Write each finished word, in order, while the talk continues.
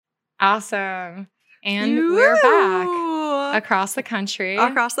Awesome. And we're back across the country.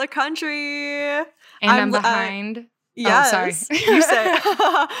 Across the country. And I'm behind. Yes. Oh, sorry. You say.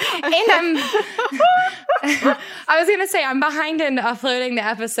 And I was going to say I'm behind in uploading the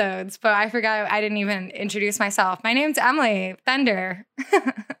episodes, but I forgot I didn't even introduce myself. My name's Emily Fender.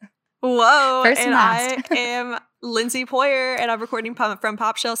 Whoa. First and last. I am Lindsay Poyer, and I'm recording from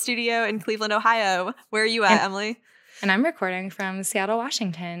Pop Shell Studio in Cleveland, Ohio. Where are you at, Emily? And I'm recording from Seattle,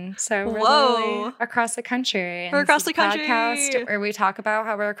 Washington. So we're literally across the country. And we're across the country. Podcast where we talk about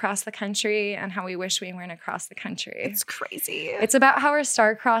how we're across the country and how we wish we weren't across the country. It's crazy. It's about how we're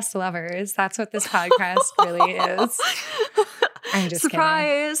star-crossed lovers. That's what this podcast really is. I'm just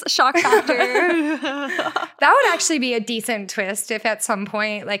Surprise! Kidding. Shock factor. That would actually be a decent twist if at some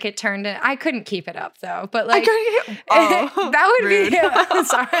point, like, it turned in. I couldn't keep it up, though. But, like, that would rude. be. I'm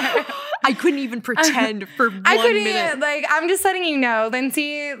sorry. I couldn't even pretend for 1 minute. Like, I'm just letting you know,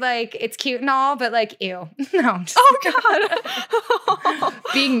 Lindsay, like, it's cute and all, but, like, ew. No. Just, God.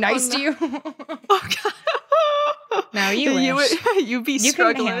 Being nice to you. God. No, you wish. You'd be you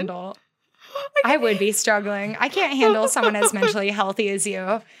struggling. Can handle. I would be struggling. I can't handle someone as mentally healthy as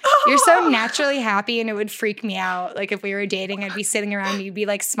you. You're so naturally happy, and it would freak me out. Like, if we were dating, I'd be sitting around, you'd be,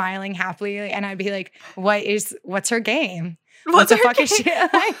 like, smiling happily, and I'd be like, what's her game? What the fuck is she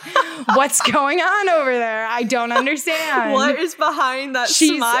like? What's going on over there? I don't understand. What is behind that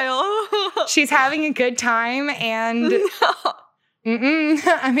smile? She's having a good time, and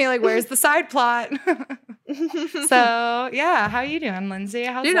I mean, like, where's the side plot? So, yeah, how you doing, Lindsay?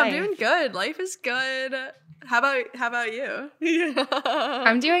 How's life? I'm doing good. Life is good. How about you?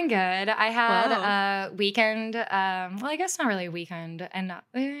 I'm doing good. I had a weekend. Well, I guess not really a weekend, and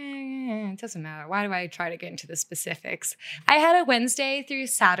it doesn't matter. Why do I try to get into the specifics? I had a Wednesday through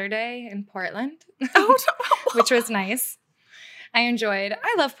Saturday in Portland, which was nice. I enjoyed.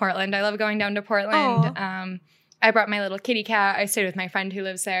 I love Portland. I love going down to Portland. I brought my little kitty cat. I stayed with my friend who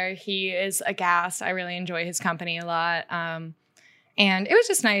lives there. He is a gas. I really enjoy his company a lot. And it was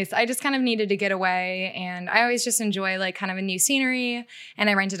just nice. I just kind of needed to get away. And I always just enjoy, like, kind of a new scenery. And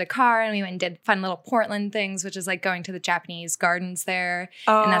I rented a car, and we went and did fun little Portland things, which is like going to the Japanese gardens there.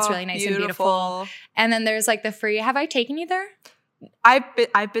 And that's really nice and beautiful. And then there's, like, the free. Have I taken you there?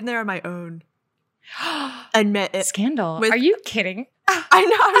 I've been there on my own. Admit it. Scandal. Are you kidding? I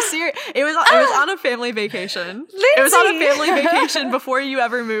know, I'm serious. It was on a family vacation. Lindsay! It was on a family vacation before you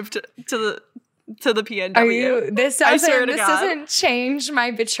ever moved to the PNW. Are you? This doesn't change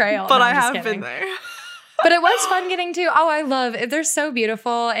my betrayal. But I have been there. But it was fun getting to. I love it. They're so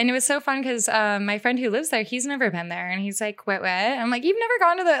beautiful. And it was so fun because my friend who lives there, he's never been there. And he's like, what? I'm like, you've never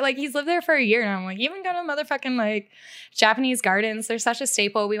gone to he's lived there for a year. And I'm like, you haven't gone to motherfucking, like, Japanese gardens. They're such a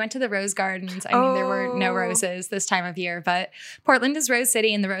staple. We went to the rose gardens. I mean, there were no roses this time of year, but Portland is Rose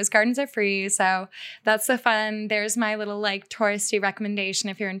City and the rose gardens are free. So that's the fun. There's my little, like, touristy recommendation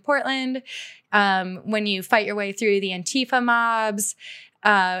if you're in Portland. When you fight your way through the Antifa mobs,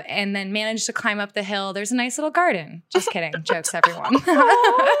 and then manage to climb up the hill, there's a nice little garden. Just kidding. Jokes, everyone.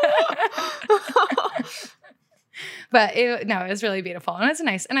 But it was really beautiful. And it's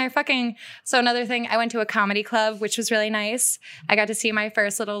nice. And so another thing, I went to a comedy club, which was really nice. I got to see my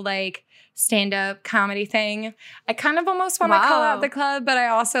first little, like, stand-up comedy thing. I kind of almost want to call out the club, but I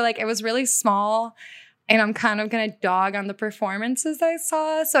also, like, it was really small. And I'm kind of going to dog on the performances I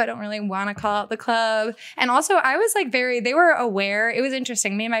saw, so I don't really want to call out the club. And also, I was, like, they were aware. It was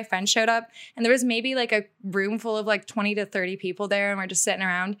interesting. Me and my friend showed up, and there was maybe, like, a room full of, like, 20 to 30 people there, and we're just sitting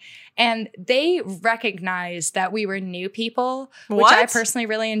around. And they recognized that we were new people, which I personally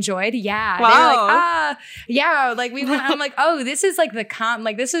really enjoyed. Yeah. Wow. They were like, yeah. Like, I'm like, oh, this is, like,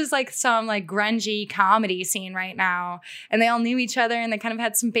 this is, like, some, like, grungy comedy scene right now. And they all knew each other, and they kind of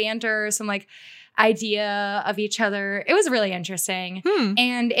had some banter, some, like, idea of each other. It was really interesting.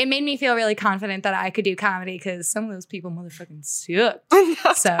 And it made me feel really confident that I could do comedy because some of those people motherfucking sucked.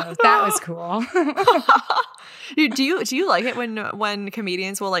 So that was cool. Do you like it when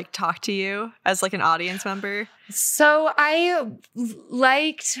comedians will, like, talk to you as, like, an audience member? So so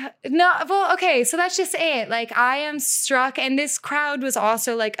that's just it. Like, I am struck, and this crowd was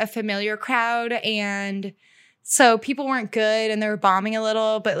also, like, a familiar crowd, and so people weren't good and they were bombing a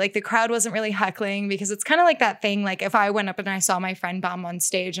little, but, like, the crowd wasn't really heckling because it's kind of like that thing. Like, if I went up and I saw my friend bomb on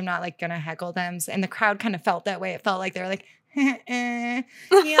stage, I'm not, like, going to heckle them. And the crowd kind of felt that way. It felt like they were like, yeah,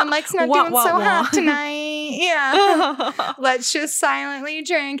 Mike's not doing so hot tonight. Yeah. Let's just silently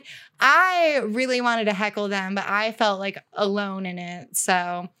drink. I really wanted to heckle them, but I felt, like, alone in it.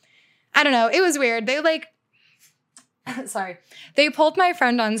 So I don't know. It was weird. They, like, sorry. They pulled my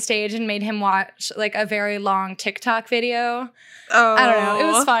friend on stage and made him watch like a very long TikTok video. Oh. I don't know.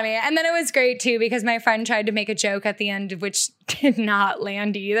 It was funny. And then it was great too because my friend tried to make a joke at the end, which did not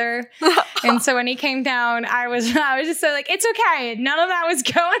land either. And so when he came down, I was just so like, it's okay. None of that was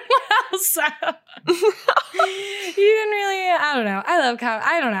going well. So he didn't really, I don't know. I love comedy.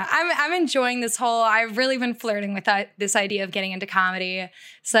 I don't know. I'm enjoying this whole, I've really been flirting with this idea of getting into comedy.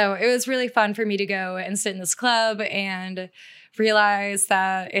 So it was really fun for me to go and sit in this club and realize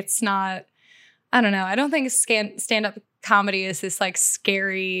that it's not, I don't know. I don't think stand-up comedy is this like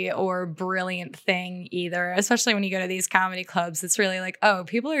scary or brilliant thing either, especially when you go to these comedy clubs. It's really like, oh,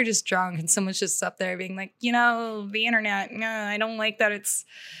 people are just drunk and someone's just up there being like, the internet, no, I don't like that it's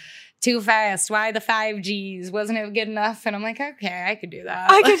too fast. Why the 5Gs? Wasn't it good enough? And I'm like, okay, I could do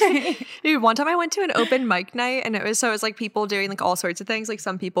that. Dude, one time I went to an open mic night and it was like people doing like all sorts of things. Like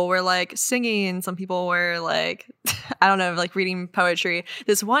some people were like singing, some people were like, I don't know, like reading poetry.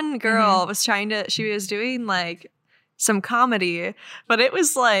 This one girl she was doing like some comedy, but it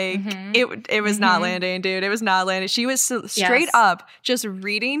was like it was not landing, dude. It was not landing. She was straight up just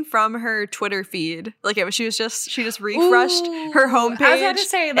reading from her Twitter feed. Like she just refreshed her homepage. I was about to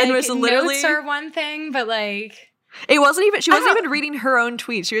say, like, and was literally notes are one thing, but like it wasn't even. She wasn't even reading her own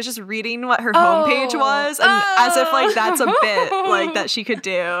tweets. She was just reading what her homepage was, and as if like that's a bit like that she could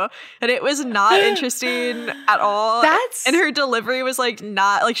do. And it was not interesting at all. And her delivery was like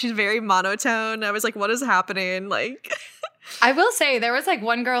not like she's very monotone. I was like, what is happening? Like. I will say there was like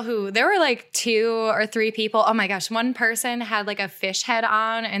one girl there were like 2 or 3 people. Oh my gosh. One person had like a fish head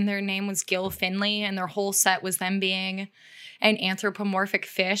on and their name was Gil Finley and their whole set was them being an anthropomorphic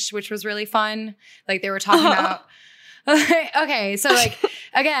fish, which was really fun. Like they were talking about okay, so like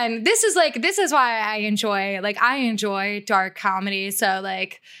again, this is why I enjoy dark comedy. So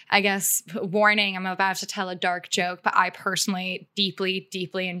like I guess warning, I'm about to tell a dark joke, but I personally deeply,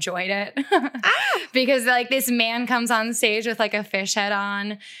 deeply enjoyed it. Because like this man comes on stage with like a fish head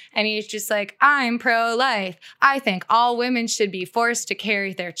on and he's just like, I'm pro-life. I think all women should be forced to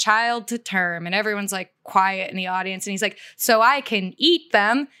carry their child to term. And everyone's like quiet in the audience and he's like, so I can eat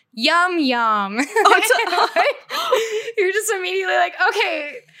them. Yum, yum. You're just immediately like,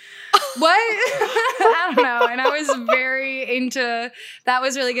 okay, what? I don't know. And I was very into, that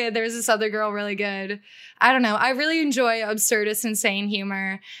was really good. There was this other girl really good. I don't know. I really enjoy absurdist, insane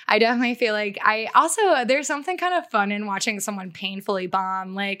humor. I definitely feel like there's something kind of fun in watching someone painfully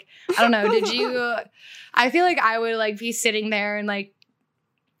bomb. Like, I don't know. I feel like I would like be sitting there and like,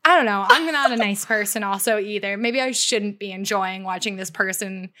 I don't know. I'm not a nice person also either. Maybe I shouldn't be enjoying watching this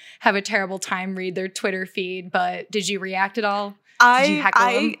person have a terrible time read their Twitter feed, but did you react at all?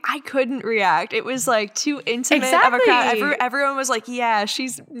 I couldn't react. It was like too intimate of a crowd. Everyone was like, yeah,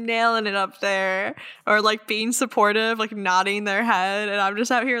 she's nailing it up there. Or like being supportive, like nodding their head. And I'm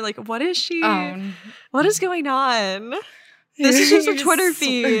just out here like, what is she? What is going on? This is just a Twitter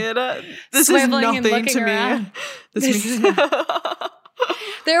feed. This is nothing to me. This means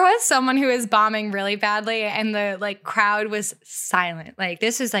There was someone who was bombing really badly and the like crowd was silent. Like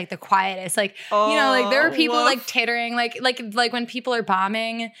this is like the quietest. Like, like there were people like tittering, like when people are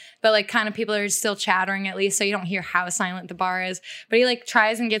bombing, but like kind of people are still chattering at least so you don't hear how silent the bar is. But he like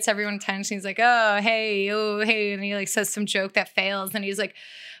tries and gets everyone's attention. He's like, oh, hey. And he like says some joke that fails and he's like,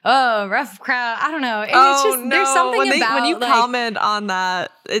 oh, rough crowd. I don't know. It's just, there's something when you like, comment on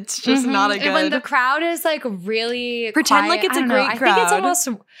that, it's just not a good. When the crowd is like really pretend quiet, like it's a great crowd. I think it's almost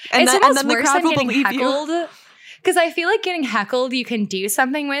then worse the crowd than will getting believe heckled. Because I feel like getting heckled you can do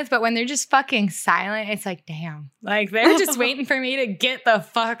something with, but when they're just fucking silent, it's like, damn. Like they're just waiting for me to get the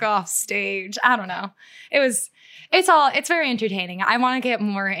fuck off stage. I don't know. It's very entertaining. I want to get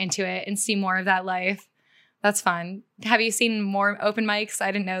more into it and see more of that life. That's fun. Have you seen more open mics?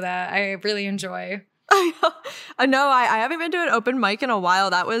 I didn't know that. I really enjoy. No, I haven't been to an open mic in a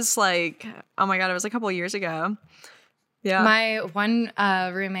while. That was like, oh my God, it was a couple of years ago. Yeah. My one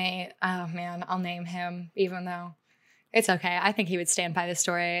roommate, oh man, I'll name him even though it's okay. I think he would stand by the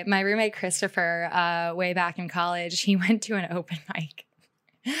story. My roommate, Christopher, way back in college, he went to an open mic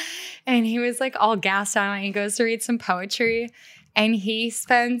and he was like all gassed on it. He goes to read some poetry. And he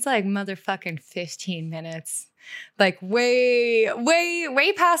spends like motherfucking 15 minutes, like way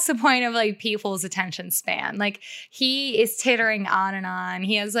past the point of like people's attention span. Like he is tittering on and on.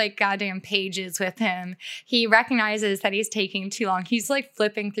 He has like goddamn pages with him. He recognizes that he's taking too long. He's like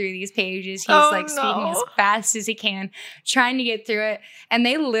flipping through these pages. He's speaking as fast as he can, trying to get through it. And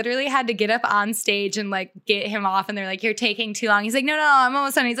they literally had to get up on stage and like get him off. And they're like, you're taking too long. He's like, no, I'm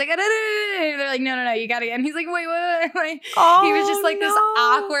almost done. He's like, they're like, no, you gotta get. And he's like, wait, what? Like, he was just like this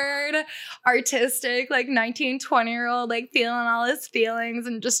awkward, artistic, like 17, 20-year-old, like feeling all his feelings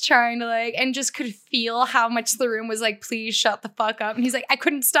and just trying to like, and just could feel how much the room was like, please shut the fuck up. And he's like, I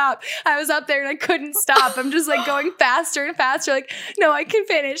couldn't stop. I was up there and I couldn't stop. I'm just like going faster and faster. Like, no, I can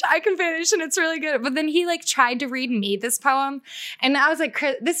finish. And it's really good. But then he like tried to read me this poem. And I was like,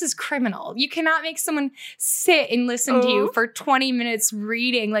 this is criminal. You cannot make someone sit and listen to you for 20 minutes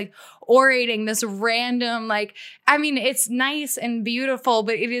reading, like orating this random, like, I mean, it's nice and beautiful,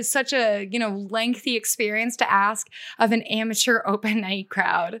 but it is such a, lengthy experience to ask of an amateur open night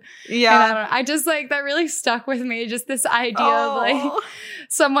crowd. Yeah. And I just like, that really stuck with me. Just this idea of like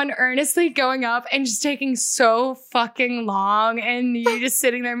someone earnestly going up and just taking so fucking long and you just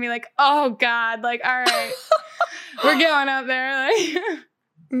sitting there and be like, oh God, like, all right, we're going up there. Like,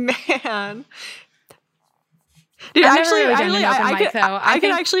 man. Dude, I could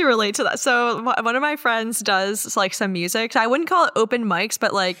think actually relate to that. So one of my friends does like some music. I wouldn't call it open mics,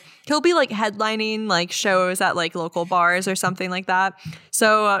 but like he'll be like headlining like shows at like local bars or something like that.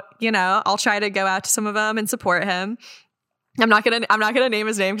 So I'll try to go out to some of them and support him. I'm not gonna name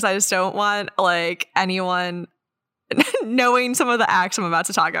his name because I just don't want like anyone knowing some of the acts I'm about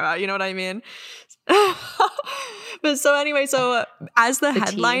to talk about. You know what I mean? But so anyway, as the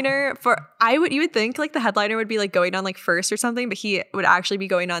headliner you would think like the headliner would be like going on like first or something, but he would actually be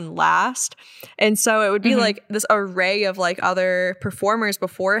going on last. And so it would be like this array of like other performers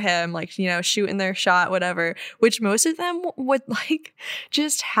before him, like, shooting their shot, whatever, which most of them would like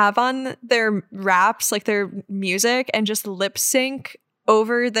just have on their raps, like their music, and just lip sync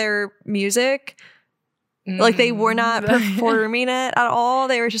over their music. Like they were not performing it at all.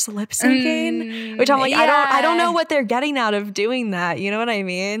 They were just lip syncing, which I'm like, yeah. I don't know what they're getting out of doing that. You know what I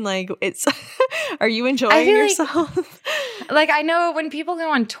mean? Like it's, are you enjoying yourself? Like I know when people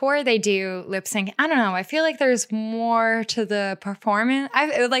go on tour, they do lip sync. I don't know. I feel like there's more to the performance.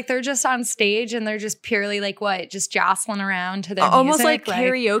 Like they're just on stage and they're just purely like just jostling around to their almost music. like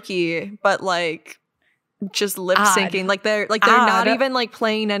karaoke, but like just lip syncing. Like they're not even like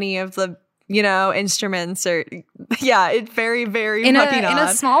playing any of the instruments or it's very, very in fucking in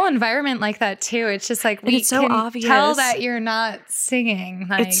odd. a small environment like that too. It's just like we it's so can obvious. tell that you're not singing.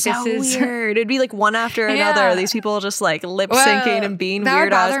 Like it's so weird. It'd be like one after another. These people just like lip syncing and being that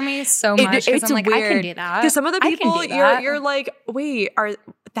weird. That would bother me so much because I'm like, weird. I can do that. Because some of the people you're like, wait,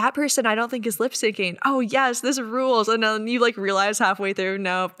 that person I don't think is lip syncing. Oh yes, this rules. And then you like realize halfway through,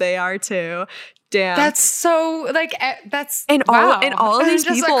 nope, they are too. Damn. That's so like that's all of these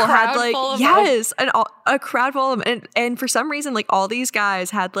people had like a crowd full of them, and for some reason like all these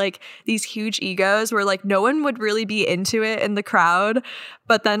guys had like these huge egos where like no one would really be into it in the crowd,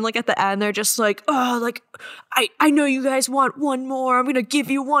 but then like at the end they're just like, oh, like I know you guys want one more, I'm gonna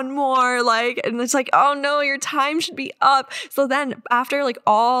give you one more, like, and it's like, oh no, your time should be up. So then after like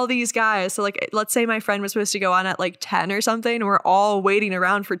all these guys, so like let's say my friend was supposed to go on at like 10 or something and we're all waiting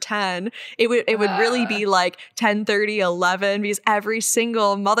around for 10, it would really be like 10:30, 11, because every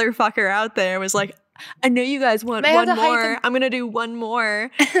single motherfucker out there was like, I know you guys want one more. I'm gonna do one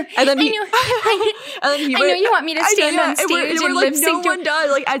more. And then I know you want me to stand on stage and like, lip sync. No one does.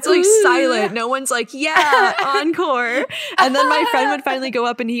 Like it's like silent. No one's like, yeah, encore. And then my friend would finally go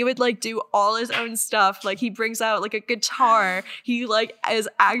up and he would like do all his own stuff. Like he brings out like a guitar. He like is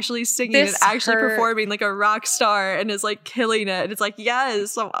actually singing and actually performing like a rock star and is like killing it. And it's like,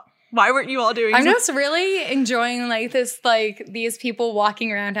 yes. So why weren't you all doing I'm just really enjoying like this, like these people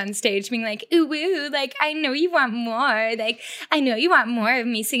walking around on stage being like, ooh, woo, like, I know you want more. Like, I know you want more of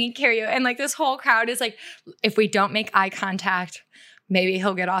me singing karaoke. And like this whole crowd is like, if we don't make eye contact, maybe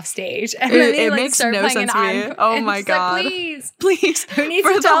he'll get off stage. And then it makes no sense to me. Oh my God. Like, please. Who needs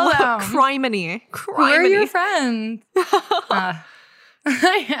to tell them? Criminy. Who are your friends? I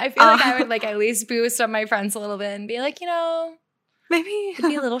feel like I would like at least boost up my friends a little bit and be like, maybe it'd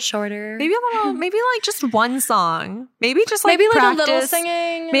be a little shorter. Maybe like just one song. Maybe just like maybe practice. Like a little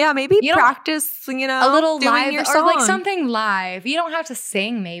singing. Yeah, maybe practice, a little doing live your or song. like something live. You don't have to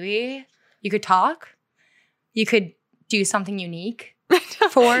sing, maybe. You could talk. You could do something unique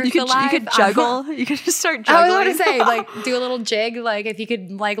for the live. You could juggle. You could just start juggling. I was going to say, like, do a little jig. Like, if you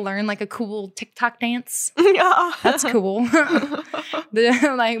could, like, learn, like, a cool TikTok dance. Yeah. That's cool.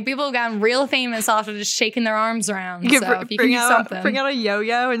 Like, people have gotten real famous off of just shaking their arms around. So if you can do something. Bring out a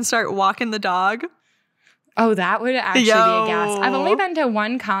yo-yo and start walking the dog. Oh, that would actually be a gas. I've only been to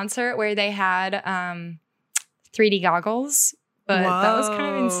one concert where they had 3D goggles. But that was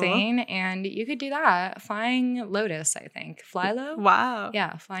kind of insane. And you could do that. Flying Lotus, I think. Fly Low? Wow.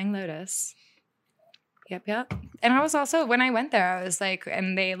 Yeah, Flying Lotus. Yep. And I was also, when I went there, I was like,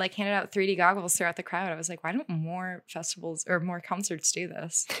 and they like handed out 3D goggles throughout the crowd. I was like, why don't more festivals or more concerts do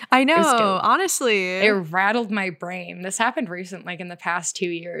this? I know, honestly. It rattled my brain. This happened recently, like in the past 2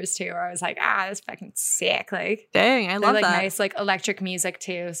 years too, where I was like, that's fucking sick. Like, dang, I love like that. Nice, like electric music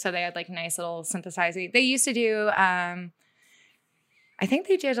too. So they had like nice little synthesizing. They used to do, I think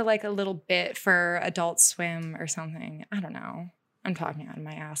they did like a little bit for Adult Swim or something. I don't know. I'm talking out of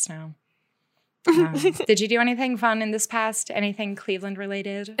my ass now. Did you do anything fun in this past? Anything Cleveland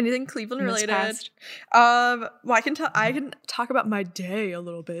related? Anything Cleveland related? Well, I can talk about my day a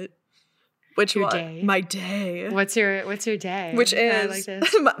little bit. My day. What's your day? Which is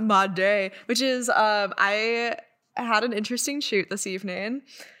my day. Which is I had an interesting shoot this evening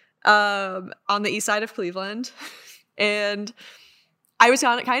on the east side of Cleveland, and I was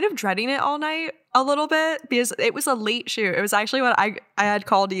kind of dreading it all night a little bit because it was a late shoot. It was actually what I had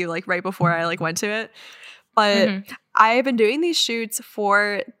called you like right before I like went to it. But I've been doing these shoots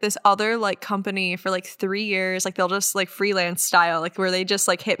for this other like company for like 3 years. Like they'll just like freelance style, like where they just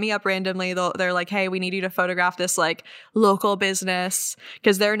like hit me up randomly. They're like, hey, we need you to photograph this like local business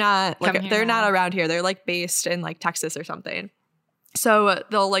because they're not not around here. They're like based in like Texas or something. So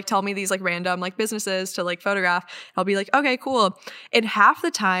they'll like tell me these like random like businesses to like photograph. I'll be like, okay, cool. And half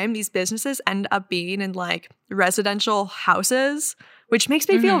the time these businesses end up being in like residential houses, which makes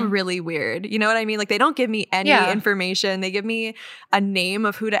me feel really weird. You know what I mean? Like they don't give me any information. They give me a name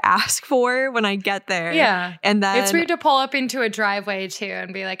of who to ask for when I get there. Yeah. And then it's weird to pull up into a driveway too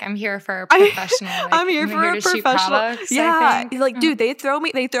and be like, I'm here for a professional. Like, I'm here for a professional. Products, yeah. Like, dude, they throw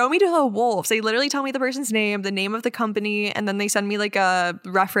me to the wolves. They literally tell me the person's name, the name of the company, and then they send me like a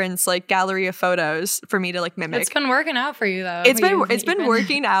reference, like gallery of photos for me to like mimic. It's been working out for you though. It's been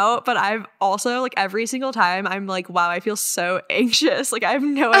working out, but I've also like every single time I'm like, wow, I feel so anxious. Like I have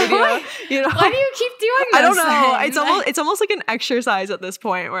no idea. You know, why do you keep doing this? I don't know. It's almost like an exercise at this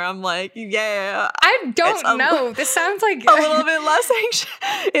point where I'm like, yeah. I don't know. This sounds like a little bit less anxious.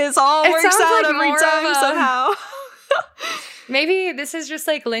 It all works out like every time somehow. Maybe this is just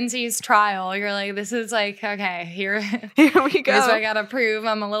like Lindsay's trial. You're like, this is like, okay, here we go. Here's what I gotta prove.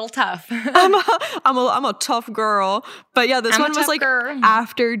 I'm a little tough. I'm a tough girl. But yeah, this one was like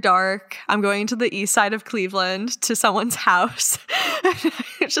after dark. I'm going to the east side of Cleveland to someone's house.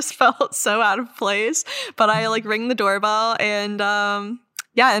 It just felt so out of place. But I like ring the doorbell and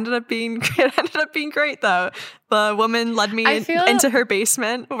yeah, it ended up being great though. The woman led me into her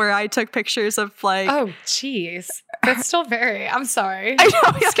basement where I took pictures of like. Oh, jeez. That's still very. I'm sorry. I know.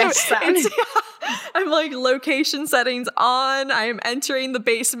 I'm like location settings on. I am entering the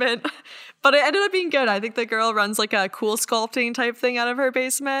basement. But it ended up being good. I think the girl runs like a cool sculpting type thing out of her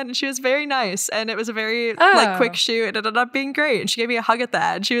basement. And she was very nice. And it was a very like quick shoot. It ended up being great. And she gave me a hug at the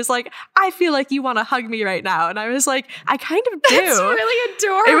end. She was like, I feel like you want to hug me right now. And I was like, I kind of do. That's really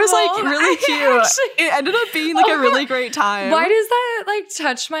adorable. It was like really cute. It ended up being like a really great time. Why does that like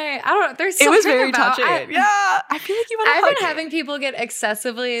touch my, I don't know. There's something it was very about, touching. Yeah. I feel like you want to hug I've been having people get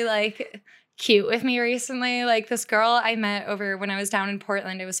excessively like cute with me recently. Like this girl I met over when I was down in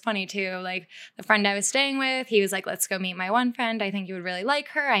Portland. It was funny too. Like the friend I was staying with, he was like, let's go meet my one friend. I think you would really like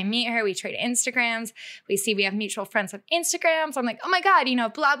her. I meet her. We trade Instagrams. We have mutual friends on Instagram. So I'm like, oh my God, you know,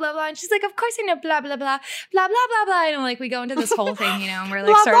 blah, blah, blah. And she's like, of course I know, blah, blah, blah, blah, blah, blah, blah. And like, we go into this whole thing, you know, and we're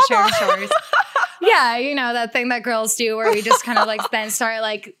like, start sharing stories. Yeah, you know, that thing that girls do where we just kind of like then start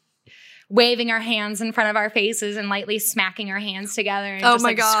like waving our hands in front of our faces and lightly smacking our hands together and just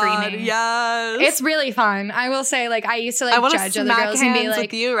like screaming. Yes. It's really fun. I will say, like, I used to like judge other girls and be like,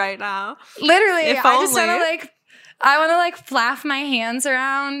 with you right now. Literally, I just want to like, I want to like flap my hands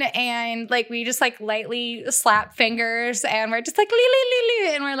around and like we just like lightly slap fingers and we're just like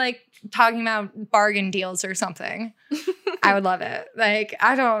and we're like talking about bargain deals or something. I would love it. Like,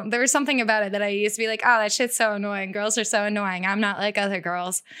 there was something about it that I used to be like, oh, that shit's so annoying. Girls are so annoying. I'm not like other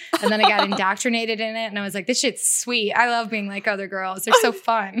girls. And then I got indoctrinated in it and I was like, this shit's sweet. I love being like other girls. They're so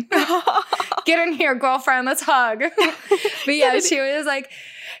fun. Get in here, girlfriend. Let's hug. But yeah, she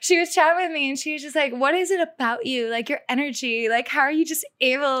was chatting with me and she was just like, what is it about you? Like your energy, like how are you just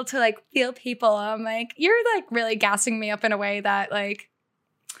able to like feel people? I'm like, you're like really gassing me up in a way that like,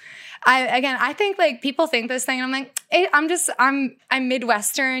 I think like people think this thing and I'm like, I'm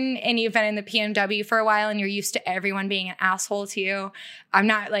Midwestern and you've been in the PMW for a while and you're used to everyone being an asshole to you. I'm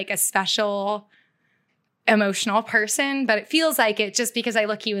not like a special emotional person, but it feels like it just because I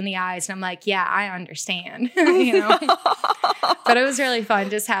look you in the eyes and I'm like, yeah, I understand, you know? But it was really fun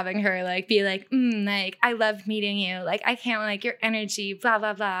just having her like be like, like, I love meeting you. Like, I can't, like, your energy, blah,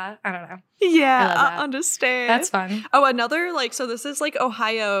 blah, blah. I don't know. Yeah, I understand. That's fun. Oh, another, like, so this is like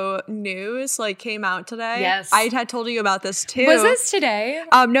Ohio news, like, came out today. Yes. I had told you about this too. Was this today?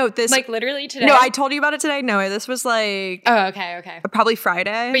 No, this. Like, literally today? No, I told you about it today. No, this was like. Oh, okay. Probably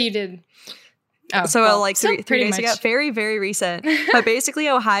Friday. But you did. Oh, so well, like three days ago, very, very recent. But basically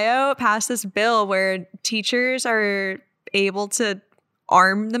Ohio passed this bill where teachers are able to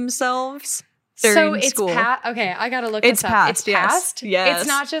arm themselves during school. Okay, I gotta look this up. It's passed? Yes. It's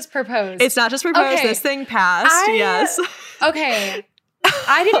not just proposed. It's not just proposed. Okay. This thing passed. Yes. Okay.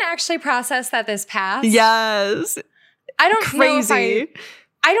 I didn't actually process that this passed. Yes. I don't Crazy. know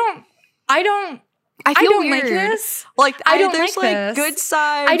if I feel don't weird. like this. Like, there's like this. Good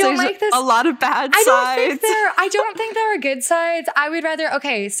sides. I don't there's like this. A lot of bad sides. I don't think there are good sides. I would rather.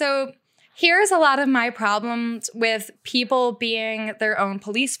 Okay, so here's a lot of my problems with people being their own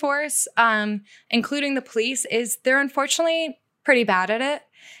police force, including the police, is they're unfortunately pretty bad at it.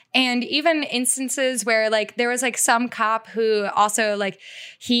 And even instances where, like, there was, like, some cop who also, like,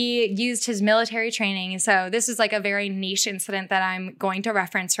 he used his military training. So this is, like, a very niche incident that I'm going to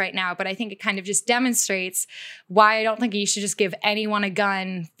reference right now. But I think it kind of just demonstrates why I don't think you should just give anyone a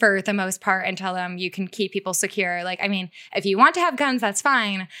gun for the most part and tell them you can keep people secure. Like, I mean, if you want to have guns, that's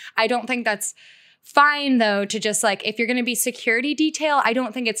fine. I don't think that's fine, though, to just, like, if you're going to be security detail, I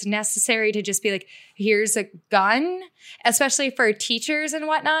don't think it's necessary to just be like, here's a gun, especially for teachers and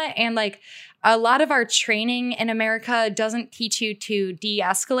whatnot. And, like, a lot of our training in America doesn't teach you to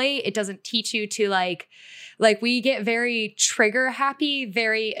de-escalate. It doesn't teach you to, like we get very trigger happy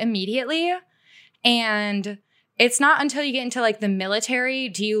very immediately. And it's not until you get into, like, the military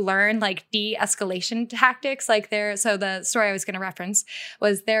do you learn, like, de-escalation tactics. Like, so the story I was going to reference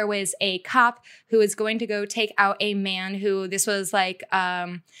was there was a cop who was going to go take out a man who, this was like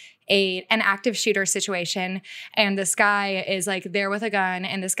an active shooter situation, and this guy is, like, there with a gun,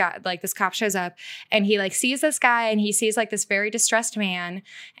 and this cop shows up, and he, like, sees this guy, and he sees, like, this very distressed man,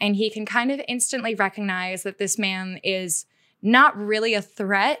 and he can kind of instantly recognize that this man is not really a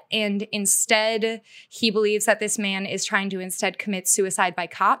threat, and instead he believes that this man is trying to instead commit suicide by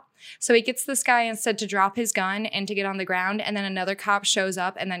cop. So he gets this guy instead to drop his gun and to get on the ground, and then another cop shows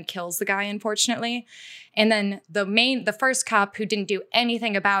up and then kills the guy, unfortunately. And then the first cop, who didn't do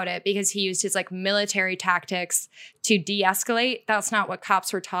anything about it because he used his, like, military tactics to de-escalate, that's not what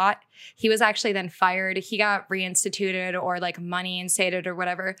cops were taught. He was actually then fired. He got reinstituted or, like, money instated or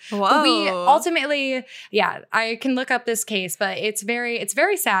whatever. Whoa. But we ultimately, I can look up this case, but it's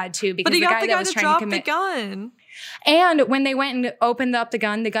very sad too, because the guy that was trying to commit the gun. And when they went and opened up the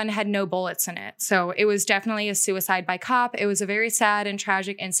gun had no bullets in it. So it was definitely a suicide by cop. It was a very sad and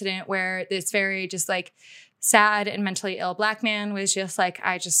tragic incident where this very just, like, sad and mentally ill black man was just like,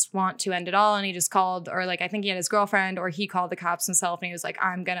 I just want to end it all. And he just called, or, like, I think he had his girlfriend, or he called the cops himself, and he was like,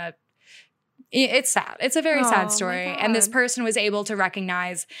 it's sad. It's a very sad story. And this person was able to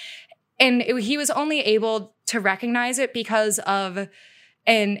recognize, and he was only able to recognize it because of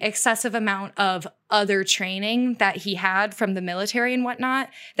an excessive amount of other training that he had from the military and whatnot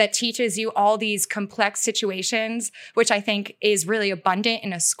that teaches you all these complex situations, which I think is really abundant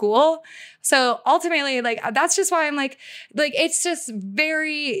in a school. So ultimately, like, that's just why I'm like, it's just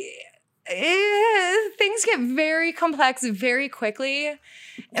very, things get very complex very quickly.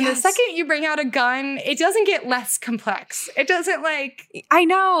 And the second you bring out a gun, it doesn't get less complex. It doesn't, like, I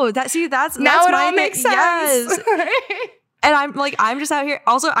know that. See, that's now it my all makes sense. Yes. And I'm just out here.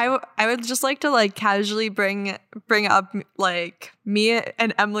 Also, I would just like to, like, casually bring up, like, me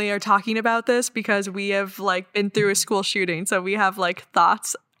and Emily are talking about this because we have, like, been through a school shooting, so we have, like,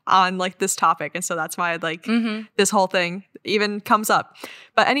 thoughts on, like, this topic, and so that's why, like, this whole thing even comes up.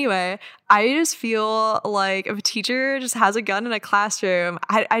 But anyway, I just feel like if a teacher just has a gun in a classroom,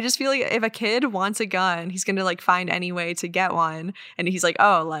 I just feel like if a kid wants a gun, he's gonna, like, find any way to get one, and he's like,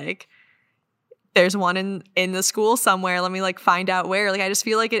 oh, like, there's one in the school somewhere. Let me, like, find out where. Like, I just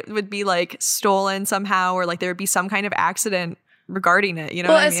feel like it would be, like, stolen somehow, or, like, there would be some kind of accident regarding it. You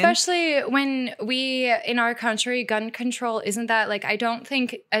know what I mean? Especially when in our country, gun control isn't that, like, I don't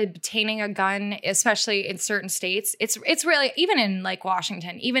think obtaining a gun, especially in certain states, it's really, even in, like,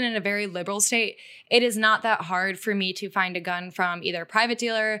 Washington, even in a very liberal state, it is not that hard for me to find a gun from either a private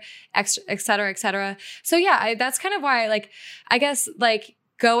dealer, et cetera, et cetera. So yeah, that's kind of why, like, I guess, like,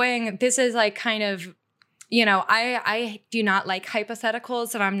 this is, like, kind of, you know, I do not like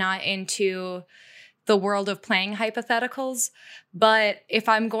hypotheticals, and I'm not into the world of playing hypotheticals. But if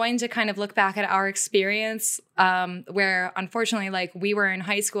I'm going to kind of look back at our experience, where unfortunately, like we were in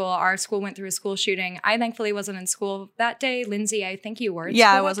high school, our school went through a school shooting. I thankfully wasn't in school that day. Lindsay, I think you were in school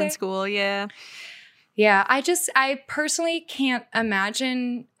I was in school, yeah. Yeah, I personally can't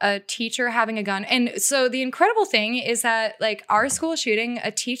imagine a teacher having a gun. And so the incredible thing is that, like, our school shooting,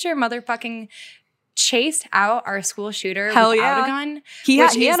 a teacher motherfucking chased out our school shooter without a gun. He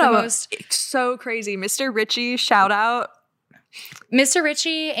had the most so crazy. Mr. Ritchie, shout out. Mr.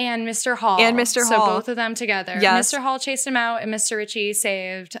 Ritchie and Mr. Hall. So both of them together. Yes. Mr. Hall chased him out and Mr. Ritchie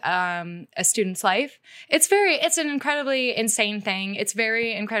saved a student's life. It's an incredibly insane thing. It's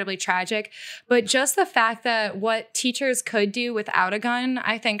very incredibly tragic. But just the fact that what teachers could do without a gun,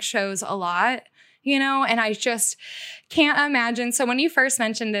 I think shows a lot. You know, and I just can't imagine. So when you first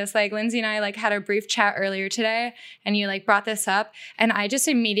mentioned this, like Lindsay and I like had a brief chat earlier today and you like brought this up and I just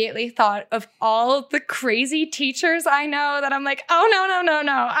immediately thought of all the crazy teachers I know that I'm like, oh, no.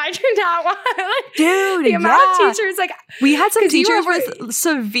 I do not want like, dude, the amount of teachers. Like we had some teachers with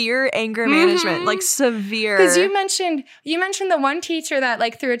severe anger management, like severe. Because you mentioned the one teacher that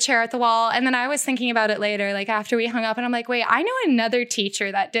like threw a chair at the wall. And then I was thinking about it later, like after we hung up and I'm like, wait, I know another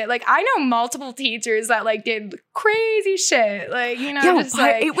teacher that did, like I know multiple teachers that like did crazy shit, like, you know. Yeah, just,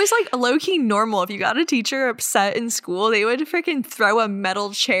 like, it was like low-key normal. If you got a teacher upset in school, they would freaking throw a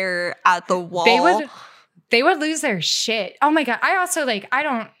metal chair at the wall. They would lose their shit. Oh my God. I also like, I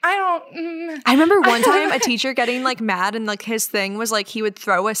remember one time a teacher getting like mad and like his thing was like he would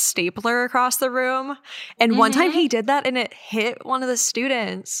throw a stapler across the room. And one time he did that and it hit one of the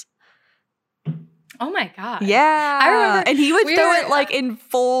students. Oh my God. Yeah. I remember. And he would throw it like in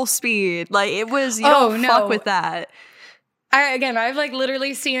full speed. Like it was, you don't fuck with that. I've like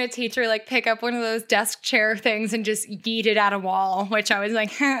literally seen a teacher like pick up one of those desk chair things and just yeet it at a wall, which I was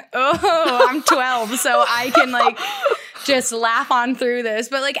like, oh, I'm 12, so I can like just laugh on through this.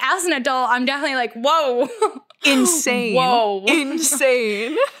 But like as an adult, I'm definitely like, whoa. Insane. Whoa.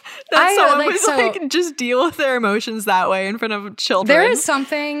 Insane. That someone was like just deal with their emotions that way in front of children. There is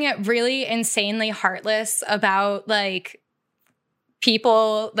something really insanely heartless about like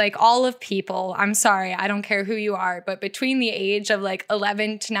people, like all of people, I'm sorry, I don't care who you are, but between the age of like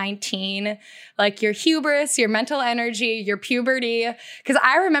 11 to 19, like your hubris, your mental energy, your puberty, because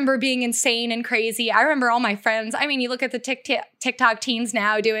I remember being insane and crazy. I remember all my friends. I mean, you look at the TikTok teens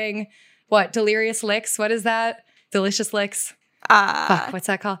now doing what? Delirious licks? What is that? Delicious licks? Fuck, what's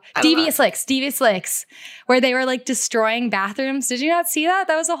that called? Devious licks, where they were like destroying bathrooms. Did you not see that?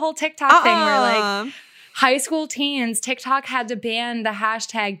 That was a whole TikTok thing where like high school teens, TikTok had to ban the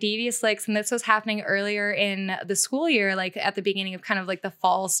hashtag devious licks, and this was happening earlier in the school year, like at the beginning of kind of like the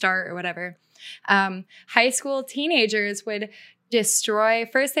fall start or whatever. High school teenagers would destroy.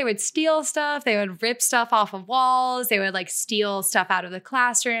 First, they would steal stuff. They would rip stuff off of walls. They would like steal stuff out of the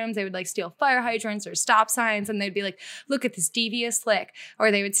classrooms. They would like steal fire hydrants or stop signs. And they'd be like, look at this devious lick.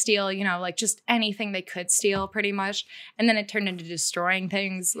 Or they would steal, you know, like just anything they could steal pretty much. And then it turned into destroying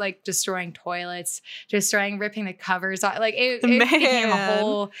things, like destroying toilets, ripping the covers off. Like it became a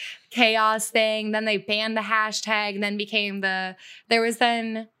whole chaos thing. Then they banned the hashtag, then there was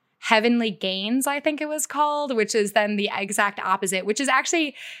then Heavenly Gains, I think it was called, which is then the exact opposite, which is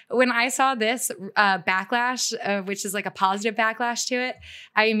actually, when I saw this backlash, which is like a positive backlash to it,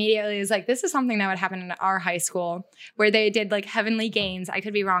 I immediately was like, this is something that would happen in our high school, where they did like Heavenly Gains. I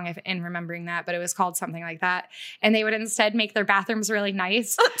could be wrong in remembering that, but it was called something like that. And they would instead make their bathrooms really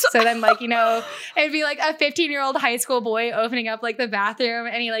nice. So then like, you know, it'd be like a 15-year-old high school boy opening up like the bathroom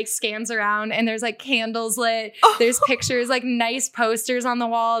and he like scans around and there's like candles lit. There's pictures, like nice posters on the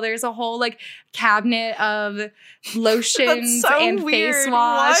wall. There's a whole like cabinet of lotions and face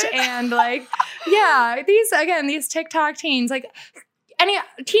wash and like, yeah, these TikTok teens, like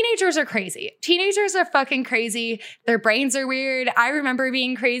teenagers are crazy. Teenagers are fucking crazy. Their brains are weird. I remember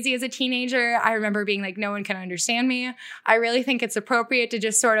being crazy as a teenager. I remember being like, no one can understand me. I really think it's appropriate to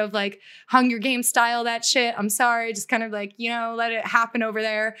just sort of like Hunger Games style that shit. I'm sorry. Just kind of like, you know, let it happen over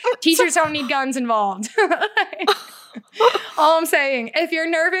there. Teachers don't need guns involved. All I'm saying, if you're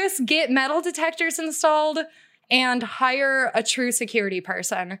nervous, get metal detectors installed and hire a true security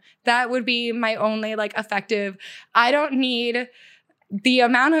person. That would be my only like effective. I don't need the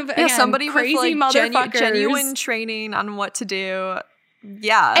amount of somebody crazy with like motherfuckers. Genuine training on what to do.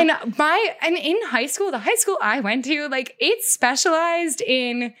 Yeah. And in high school, the high school I went to, like it specialized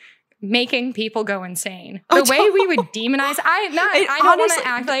in making people go insane. The way we would demonize, I don't want to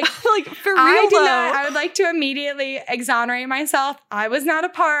act like for real. I would like to immediately exonerate myself. I was not a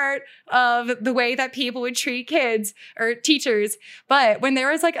part of the way that people would treat kids or teachers. But when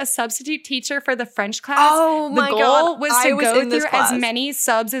there was like a substitute teacher for the French class, the goal was to go through as many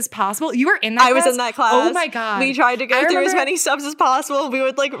subs as possible. You were in that class? I was in that class. Oh my God. We tried to go through as many subs as possible. We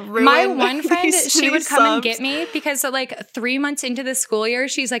would like ruin my one friend, she would come subs. and get me because like 3 months into the school year,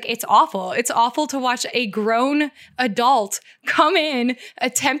 she's like, it's awful. It's awful to watch a grown adult come in,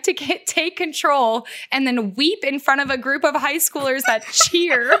 attempt to take control, and then weep in front of a group of high schoolers that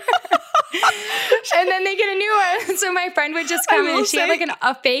cheer. And then they get a new one. So my friend would just come in. She had like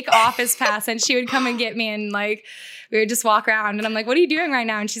a fake office pass, and she would come and get me, and like we would just walk around. And I'm like, what are you doing right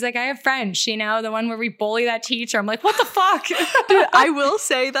now? And she's like, I have French, you know, the one where we bully that teacher. I'm like, what the fuck? Dude, I will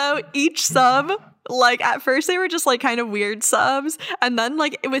say though, each sub, like at first they were just like kind of weird subs, and then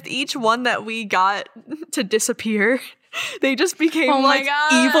like with each one that we got to disappear, they just became like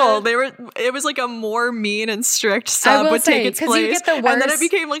evil. It was like a more mean and strict sub would take its place, and then it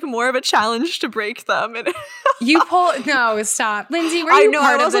became like more of a challenge to break them. And stop, Lindsay. Were you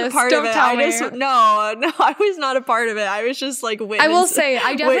part of this? Don't tell me. No, I was not a part of it. I was just like witness. I will say,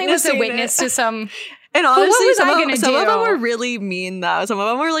 I definitely was a witness to some. And honestly, some of them were do? really mean though. Some of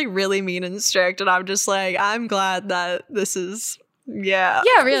them were like really mean and strict, and I'm just like, I'm glad that this is. Yeah.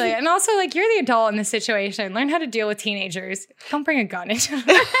 Yeah, really. And also, like, you're the adult in this situation. Learn how to deal with teenagers. Don't bring a gun into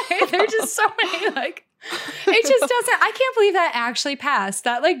it. There are just so many, like, it just doesn't. I can't believe that actually passed.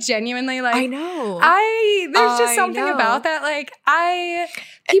 That, like, genuinely, like, I know. There's just something about that. Like,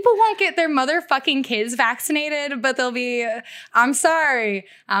 people won't get their motherfucking kids vaccinated, but they'll be, I'm sorry,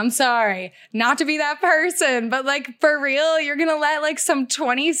 not to be that person. But like, for real, you're going to let like some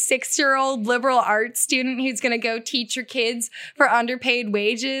 26-year-old liberal arts student who's going to go teach your kids for underpaid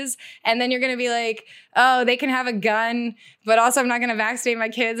wages. And then you're going to be like, oh, they can have a gun, but also I'm not going to vaccinate my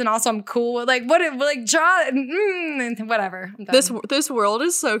kids. And also I'm cool. Like, what, like, whatever. This world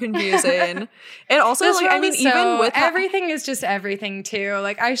is so confusing. And also, like, I mean, even with everything is just everything too.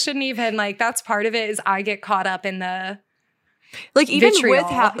 Like, I shouldn't even, like, that's part of it is I get caught up in the like even vitriol.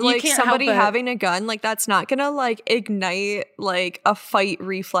 With like somebody having a gun, like that's not gonna like ignite like a fight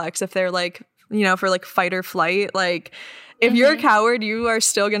reflex if they're like, you know, for like fight or flight. Like if you're a coward, you are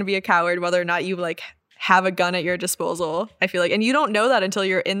still gonna be a coward whether or not you like have a gun at your disposal, I feel like. And you don't know that until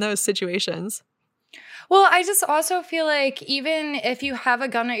you're in those situations. Well, I just also feel like even if you have a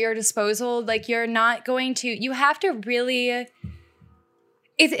gun at your disposal, like you're not going to, you have to really,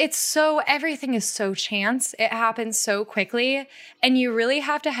 it's so, everything is so chance. It happens so quickly. And you really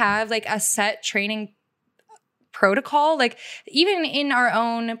have to have like a set training protocol. Like even in our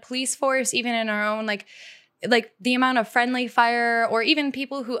own police force, even in our own like the amount of friendly fire, or even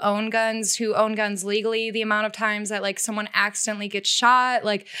people who own guns legally, the amount of times that like someone accidentally gets shot,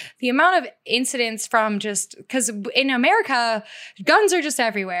 like the amount of incidents from just because in America, guns are just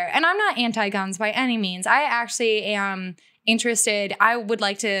everywhere. And I'm not anti-guns by any means. I actually am interested. I would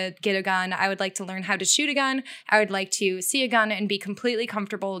like to get a gun. I would like to learn how to shoot a gun. I would like to see a gun and be completely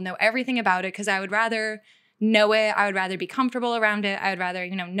comfortable, know everything about it, because I would rather know it. I would rather be comfortable around it. I would rather,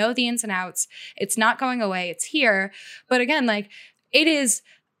 know the ins and outs. It's not going away. It's here. But again, like it is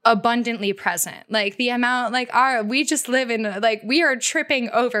abundantly present. Like the amount, like we just live in, like we are tripping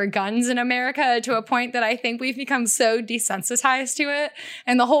over guns in America to a point that I think we've become so desensitized to it.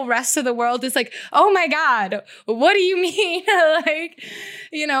 And the whole rest of the world is like, oh my God, what do you mean? Like,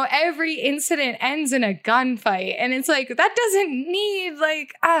 every incident ends in a gunfight. And it's like, that doesn't need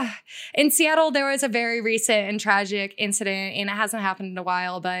in Seattle, there was a very recent and tragic incident, and it hasn't happened in a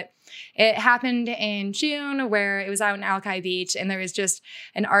while, but it happened in June where it was out in Alki Beach, and there was just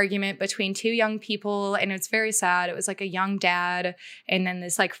an argument between two young people, and it's very sad. It was like a young dad and then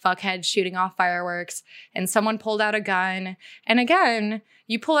this like fuckhead shooting off fireworks, and someone pulled out a gun. And again,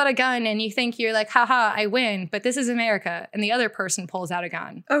 you pull out a gun and you think you're like, haha, I win, but this is America, and the other person pulls out a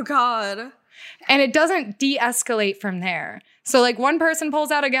gun. Oh God. And it doesn't de-escalate from there. So like one person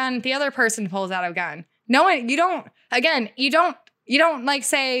pulls out a gun, the other person pulls out a gun. No one, you don't like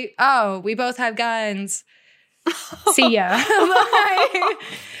say, oh, we both have guns. See ya.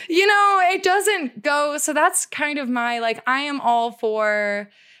 It doesn't go. So that's kind of my, I am all for,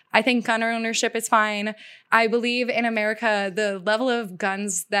 I think gun ownership is fine. I believe in America, the level of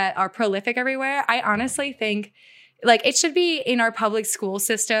guns that are prolific everywhere, I honestly think it should be in our public school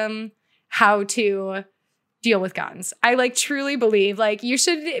system how to deal with guns. I truly believe you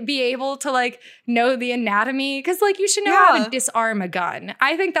should be able to know the anatomy, because you should know how to disarm a gun.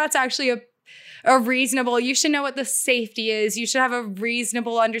 I think that's actually you should know what the safety is. You should have a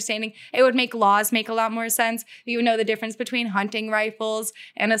reasonable understanding. It would make laws make a lot more sense. You would know the difference between hunting rifles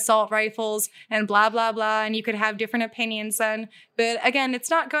and assault rifles and blah, blah, blah. And you could have different opinions then. But again, it's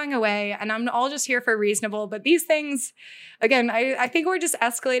not going away. And I'm all just here for reasonable. But these things, again, I think we're just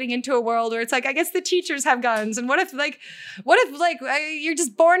escalating into a world where it's like, I guess the teachers have guns. And what if you're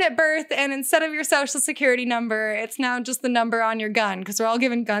just born at birth and instead of your social security number, it's now just the number on your gun because we're all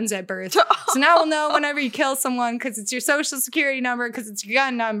given guns at birth. So now we'll know whenever you kill someone because it's your social security number because it's your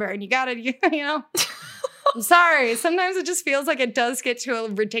gun number and you gotta, I'm sorry. Sometimes it just feels like it does get to a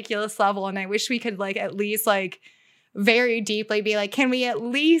ridiculous level and I wish we could at least very deeply be like, can we at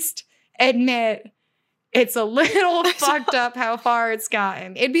least admit it's a little fucked up how far it's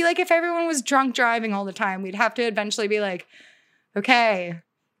gotten? It'd be like if everyone was drunk driving all the time. We'd have to eventually be like, okay,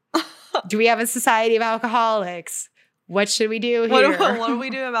 do we have a society of alcoholics? What should we do here? What do we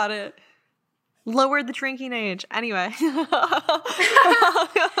do about it? Lower the drinking age. Anyway.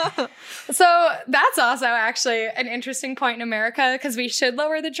 So that's also actually an interesting point in America because we should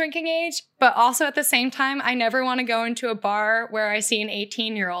lower the drinking age. But also at the same time, I never want to go into a bar where I see an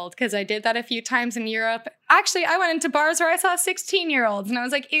 18-year-old because I did that a few times in Europe. Actually, I went into bars where I saw 16-year-olds and I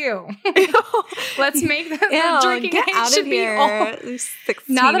was like, ew. Let's make the drinking age should be old.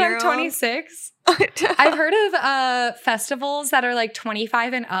 Now that I'm 26, I've heard of festivals that are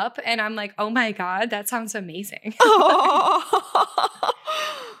 25 and up, and I'm like, oh my God, that sounds amazing.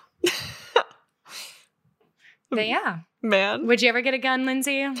 But yeah. Man. Would you ever get a gun,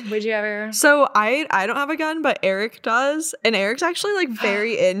 Lindsay? Would you ever? So I don't have a gun, but Eric does. And Eric's actually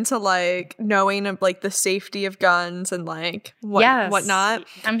very into knowing of the safety of guns and whatnot.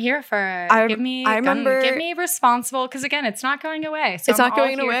 I'm here for it. Give me responsible, because again, it's not going away. So it's not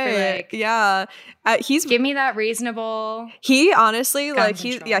going away. Yeah. Give me that reasonable. He honestly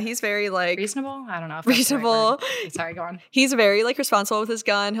he's very reasonable. I don't know if reasonable. That's the right word. Sorry, go on. He's very responsible with his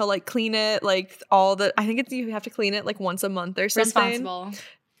gun. He'll clean it I think you have to clean it once a month or something. Responsible.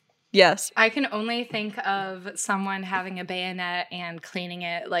 Yes. I can only think of someone having a bayonet and cleaning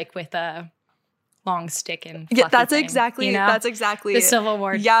it with a long stick and that's thing, exactly the Civil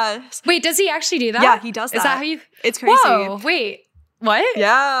War. Yes. Wait, does he actually do that? Yeah, he does that. Is that how you? It's crazy. Whoa, wait, what?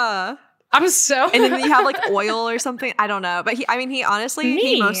 Yeah. I'm so. And then you have oil or something. I don't know, but he honestly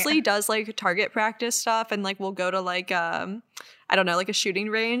he mostly does target practice stuff and we'll go to I don't know, a shooting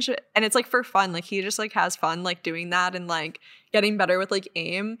range. And it's for fun. He just has fun doing that and getting better with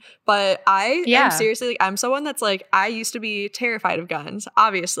aim. But I am seriously I'm someone that's I used to be terrified of guns,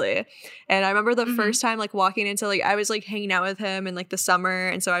 obviously. And I remember the first time walking into I was hanging out with him in the summer.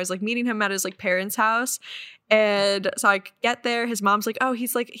 And so I was meeting him at his parents' house. And so I get there, his mom's oh,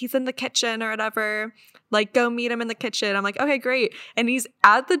 he's in the kitchen or whatever. Go meet him in the kitchen. I'm okay, great. And he's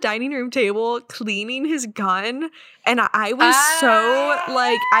at the dining room table cleaning his gun. And I was so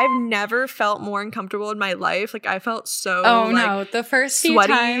I've never felt more uncomfortable in my life. I felt so no, the first few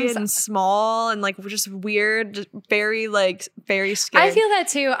sweaty times and small and just weird, just very very scared. I feel that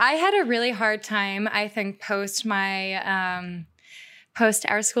too. I had a really hard time, I think, post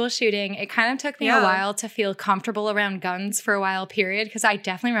our school shooting. It kind of took me a while to feel comfortable around guns for a while period, because I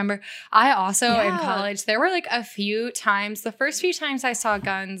definitely remember I also in college, there were a few times, the first few times I saw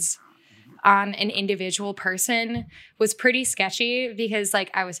guns on an individual person was pretty sketchy because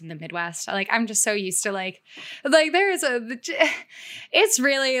I was in the Midwest. I'm just so used to it's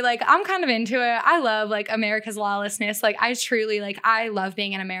really I'm kind of into it. I love America's lawlessness. I truly I love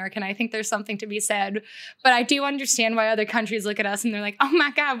being an American. I think there's something to be said, but I do understand why other countries look at us and they're oh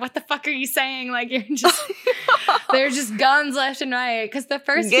my God, what the fuck are you saying? You're just, there's just guns left and right. Cause the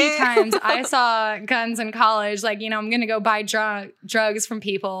first few times I saw guns in college, I'm going to go buy drugs from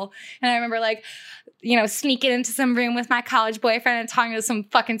people. And I remember sneaking into some room with my college boyfriend and talking to some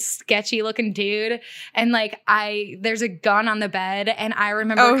fucking sketchy looking dude. And there's a gun on the bed. And I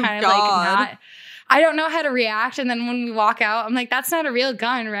remember not, I don't know how to react. And then when we walk out, I'm that's not a real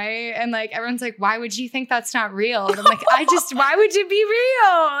gun, right? And everyone's why would you think that's not real? And I'm why would it be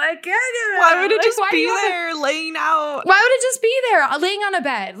real? Why would it just be there laying out? Why would it just be there laying on a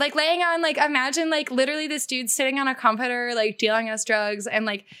bed? Laying on, imagine literally this dude sitting on a comforter, dealing us drugs. And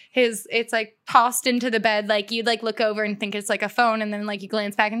it's tossed into the bed. You'd look over and think it's a phone. And then you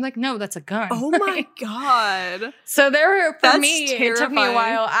glance back and no, that's a gun. Oh my God. So That's me, terrifying. It took me a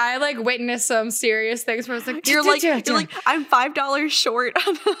while. I witnessed some serious hilarious things where it's like, you're like, I'm $5 short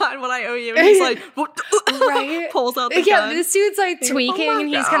on what I owe you. And he's like, right? Pulls out the gun. This dude's like tweaking and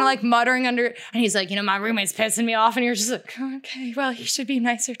he's kind of like muttering under, and he's like, my roommate's pissing me off. And you're just like, okay, well, he should be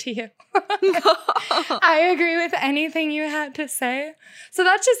nicer to you. I agree with anything you had to say. So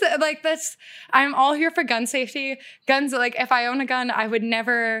that's just like, I'm all here for gun safety. Guns, like if I own a gun, I would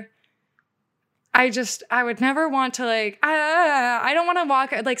never want to like, I don't want to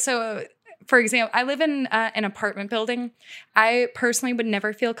walk like, so for example, I live in an apartment building. I personally would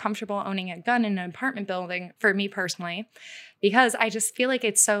never feel comfortable owning a gun in an apartment building for me personally, because I just feel like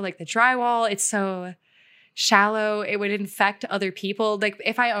it's so like the drywall, it's so shallow, it would infect other people. Like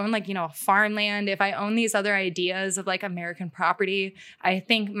if I own like, a farmland, if I own these other ideas of like American property, I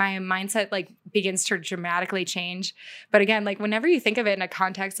think my mindset like begins to dramatically change. But again, like whenever you think of it in a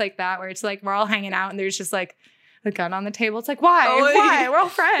context like that, where it's like we're all hanging out and there's just like a gun on the table, it's like, why? Why? We're all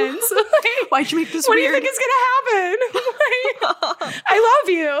friends. Like, why'd you make this what weird? What do you think is gonna happen? Like, I love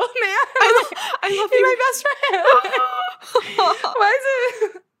you, man. I love you. You're my best friend. Why is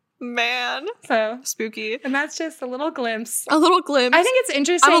it? Man, so spooky. And that's just a little glimpse. I think it's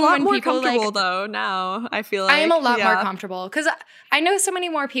interesting. I'm a lot when more people comfortable like, though now. I feel like I am a lot more comfortable because I know so many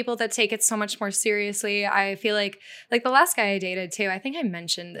more people that take it so much more seriously. I feel like the last guy I dated too. I think I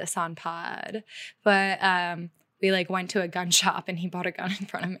mentioned this on pod, but we like went to a gun shop and he bought a gun in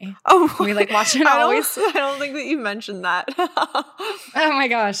front of me. Oh, and we like watched it always. I don't think that you mentioned that. Oh my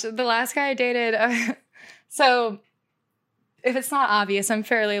gosh, the last guy I dated. So. If it's not obvious, I'm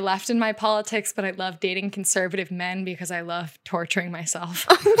fairly left in my politics, but I love dating conservative men because I love torturing myself.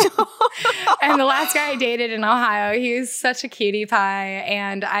 And the last guy I dated in Ohio, he was such a cutie pie.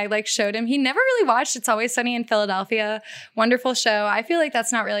 And I like showed him, he never really watched It's Always Sunny in Philadelphia. Wonderful show. I feel like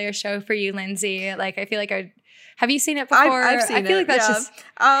that's not really a show for you, Lindsay. Like, I feel like have you seen it before? I've seen it. I feel like that's just,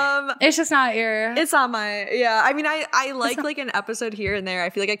 it's just not your. It's not my, I mean, I like an episode here and there. I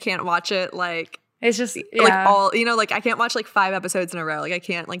feel like I can't watch it like. It's just like all, like I can't watch like 5 episodes in a row. Like I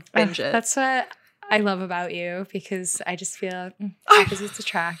can't like binge it. That's what I love about you, because I just feel opposites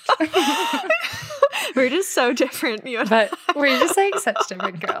attract. We're just so different. But we're just like such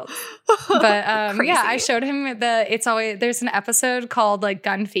different girls. But I showed him there's an episode called like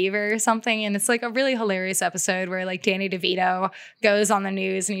Gun Fever or something. And it's like a really hilarious episode where like Danny DeVito goes on the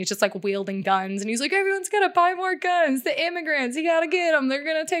news and he's just like wielding guns. And he's like, everyone's got to buy more guns. The immigrants, you got to get them. They're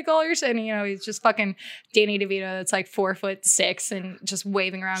going to take all your shit. And he's just fucking Danny DeVito that's like 4'6" and just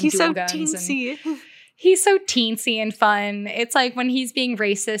waving around dual guns. He's so teensy. And he's so teensy and fun. It's like when he's being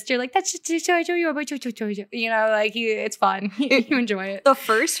racist, you're like, that's just, it's fun. You enjoy it. The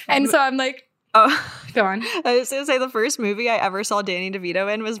first and so I'm like, go on. I was going to say the first movie I ever saw Danny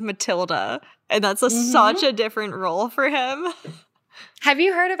DeVito in was Matilda. And that's such a different role for him. Have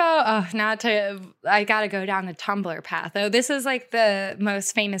you heard about, I gotta go down the Tumblr path. Oh, this is like the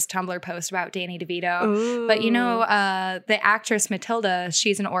most famous Tumblr post about Danny DeVito. Ooh. But the actress Matilda,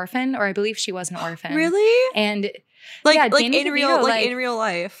 she's an orphan, or I believe she was an orphan. Really? And in real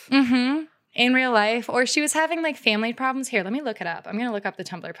life. Mm-hmm. In real life, or she was having like family problems. Here, let me look it up. I'm going to look up the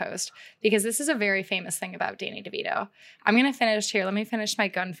Tumblr post because this is a very famous thing about Danny DeVito. I'm going to finish here. Let me finish my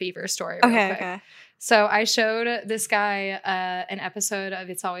gun fever story real quick. Okay. So I showed this guy an episode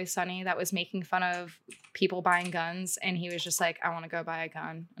of It's Always Sunny that was making fun of people buying guns, and he was just like, I want to go buy a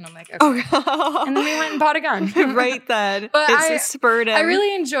gun. And I'm like, okay. Oh. And then we went and bought a gun. Right then. But it spurred him. I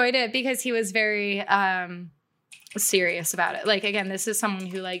really enjoyed it because he was very serious about it. Like, again, this is someone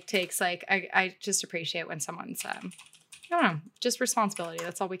who like takes like, I just appreciate when someone's I don't know, just responsibility.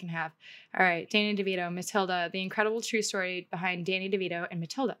 That's all we can have. All right, Danny DeVito, Matilda, the incredible true story behind Danny DeVito and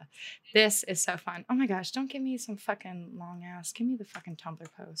Matilda. This is so fun. Oh my gosh, don't give me some fucking long ass. Give me the fucking Tumblr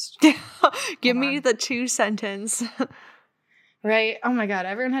post. Give me the 2 sentence. Right? Oh my God,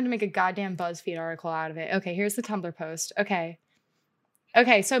 everyone had to make a goddamn BuzzFeed article out of it. Okay, here's the Tumblr post. Okay,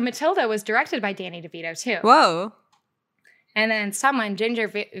 so Matilda was directed by Danny DeVito too. Whoa. And then someone, Ginger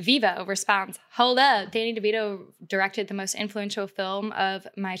Vivo, responds, hold up, Danny DeVito directed the most influential film of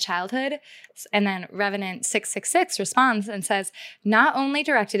my childhood. And then Revenant 666 responds and says, not only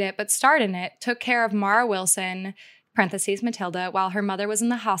directed it, but starred in it, took care of Mara Wilson, parentheses Matilda, while her mother was in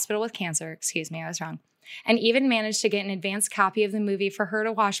the hospital with cancer. Excuse me, I was wrong. And even managed to get an advanced copy of the movie for her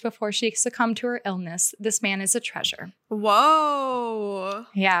to watch before she succumbed to her illness. This man is a treasure. Whoa.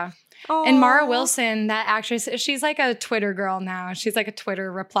 Yeah. Aww. And Mara Wilson, that actress, she's like a Twitter girl now. She's like a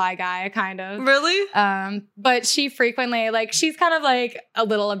Twitter reply guy, kind of. Really? But she frequently, like, she's kind of like a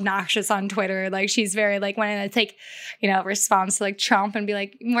little obnoxious on Twitter. Like, she's very like, when it's like, response to like Trump and be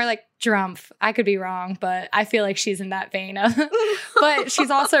like, more like Drumpf. I could be wrong, but I feel like she's in that vein of, but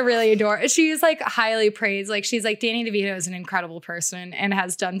she's also really adorable. She's like highly praised. Like she's like, Danny DeVito is an incredible person and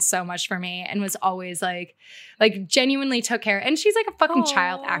has done so much for me and was always like genuinely took care. And she's like a fucking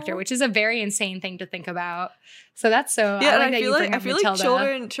child actor, which is a very insane thing to think about. So that's so, yeah. I feel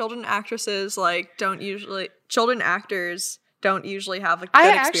like children actresses like children actors don't usually have like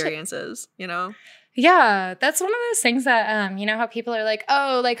good experiences, you know? Yeah, that's one of those things that, you know, how people are like,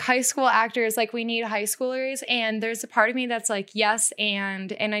 oh, like high school actors, like we need high schoolers. And there's a part of me that's like, yes.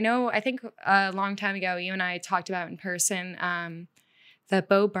 And I think a long time ago, you and I talked about in person the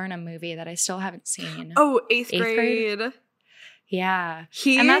Bo Burnham movie that I still haven't seen. Oh, eighth grade. Yeah.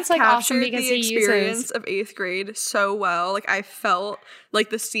 And that's like awesome because the experience of 8th grade so well. Like I felt like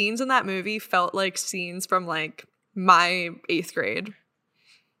the scenes in that movie felt like scenes from like my 8th grade.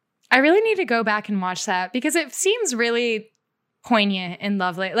 I really need to go back and watch that because it seems really poignant and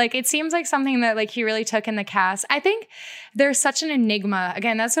lovely. Like it seems like something that like he really took in the cast. I think there's such an enigma.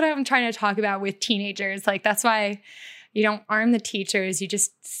 Again, that's what I'm trying to talk about with teenagers. Like that's why you don't arm the teachers. You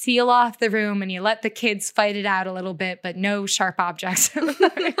just seal off the room and you let the kids fight it out a little bit, but no sharp objects.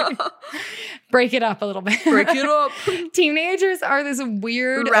 Break it up a little bit. Break it up. Teenagers are this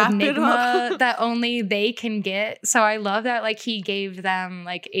weird enigma that only they can get. So I love that like he gave them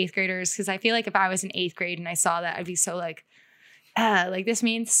like 8th graders because I feel like if I was in 8th grade and I saw that, I'd be so like this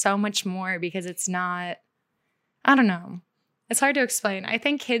means so much more because it's not, I don't know. It's hard to explain. I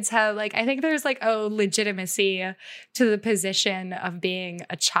think kids have I think there's like a legitimacy to the position of being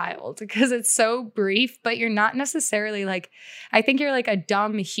a child because it's so brief, but you're not necessarily I think you're like a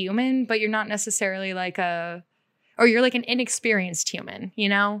dumb human, but you're not necessarily or you're like an inexperienced human, you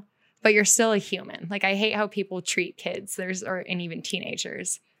know, but you're still a human. Like I hate how people treat kids and even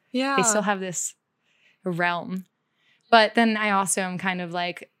teenagers. Yeah. They still have this realm. But then I also am kind of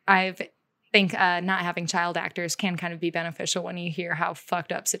think not having child actors can kind of be beneficial when you hear how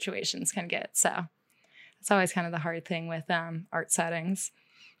fucked up situations can get. So it's always kind of the hard thing with art settings.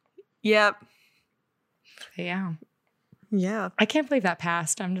 Yep. But yeah. Yeah. I can't believe that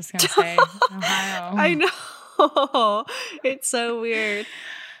passed. I'm just going to say Ohio. I know. It's so weird.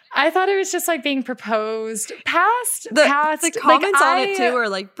 I thought it was just being proposed. The comments on it too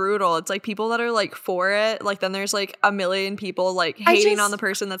are brutal. It's people that are for it. Then there's a million people hating on the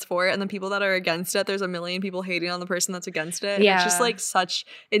person that's for it, and then people that are against it. There's a million people hating on the person that's against it. Yeah, it's just such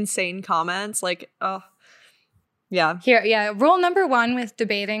insane comments. Yeah. Here, yeah. Rule number 1 with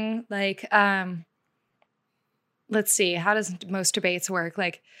debating, let's see, how does most debates work?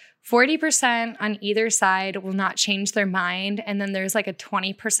 40% on either side will not change their mind. And then there's a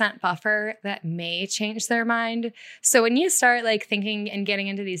 20% buffer that may change their mind. So when you start thinking and getting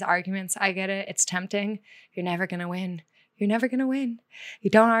into these arguments, I get it. It's tempting. You're never going to win. You're never going to win. You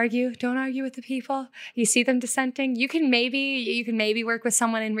don't argue. Don't argue with the people. You see them dissenting. You can maybe work with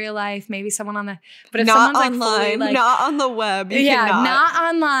someone in real life, maybe someone on the, but if not someone's online, not on the web.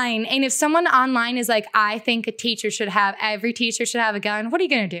 Not online. And if someone online is I think every teacher should have a gun. What are you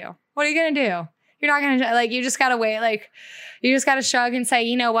going to do? What are you going to do? You're not going to, you just got to wait. You just got to shrug and say,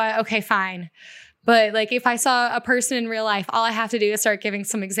 you know what? Okay, fine. But if I saw a person in real life, all I have to do is start giving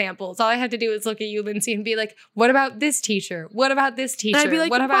some examples. All I have to do is look at you, Lindsay, and be what about this teacher? What about this teacher? And I'd be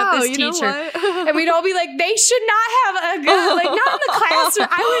what about this teacher? And we'd all be they should not have a gun. Not in the classroom.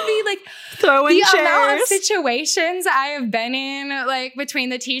 I would be throwing the chairs. amount of situations I have been in, between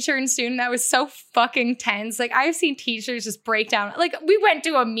the teacher and student, that was so fucking tense. I've seen teachers just break down. We went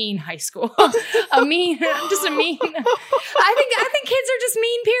to a mean high school. I think kids are just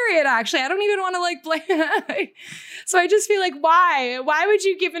mean, period, actually. I don't even want to blame. So I just feel why would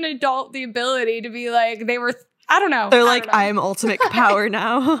you give an adult the ability to be they were, I don't know. They're I am ultimate power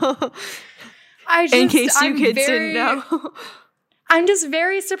now. In case you kids didn't know. I'm just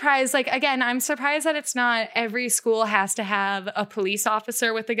very surprised. Again, I'm surprised that it's not every school has to have a police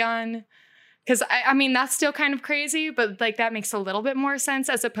officer with a gun. Because, I mean, that's still kind of crazy, but, that makes a little bit more sense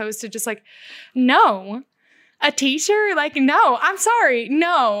as opposed to just, no. A teacher? No. I'm sorry.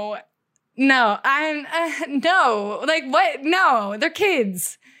 No. No. No. What? No. They're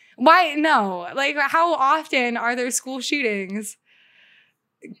kids. Why? No. How often are there school shootings?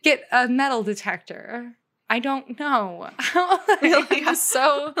 Get a metal detector. I don't know. Really?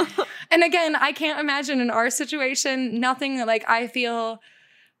 So, and again, I can't imagine in our situation, nothing I feel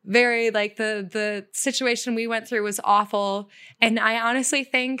very the situation we went through was awful. And I honestly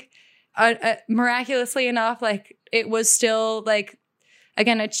think miraculously enough, it was still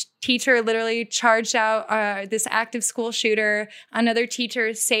again, a teacher literally charged out this active school shooter. Another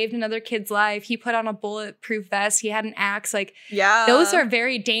teacher saved another kid's life. He put on a bulletproof vest. He had an axe. Like, those are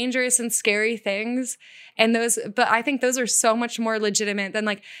very dangerous and scary things. And but I think those are so much more legitimate than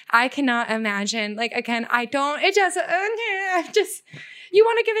like, I cannot imagine. Like, again, you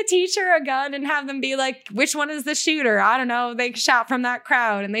want to give a teacher a gun and have them be like, which one is the shooter? I don't know. They shot from that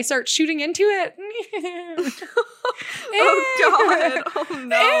crowd and they start shooting into it. Oh, God. Oh,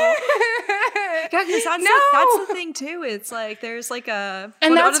 no. Yeah, because that's the thing, too. It's like, there's like what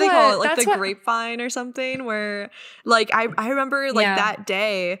do they call it? Like the grapevine or something where, like, I remember, like, that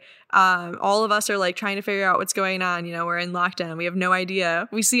day, all of us are like trying to figure out what's going on. You know, we're in lockdown. We have no idea.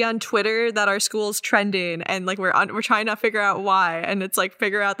 We see on Twitter that our school's trending, and like we're trying to figure out why. And it's like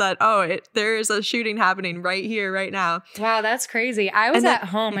figure out that there is a shooting happening right here, right now. Wow, that's crazy. I was at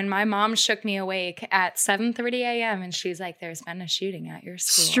home, and my mom shook me awake at 7:30 a.m. and she's like, "There's been a shooting at your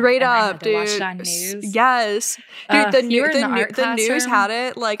school." Straight up, I had to dude. watch it on news. Yes, dude. The news classroom? had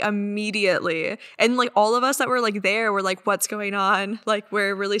it like immediately, and like all of us that were like there were like, "What's going on?" Like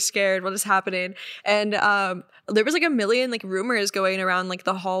we're really scared. What is happening? And there was like a million like rumors going around like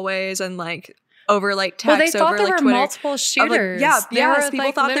the hallways and like over like text. Well, they thought over there like were Twitter. multiple shooters.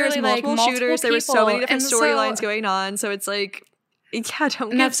 People thought there was multiple shooters. There were so many different storylines going on. So it's like, don't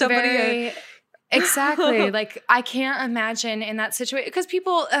give somebody Exactly. Like, I can't imagine in that situation because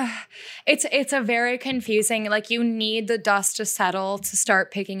people, it's a very confusing, like you need the dust to settle to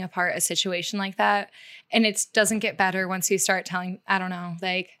start picking apart a situation like that. And it doesn't get better once you start telling, I don't know,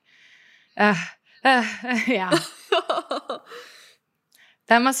 like, yeah.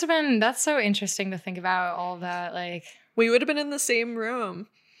 That's so interesting to think about all of that. Like, we would have been in the same room.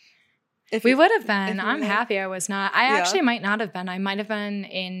 We would have been. I'm happy I was not. I actually might not have been. I might have been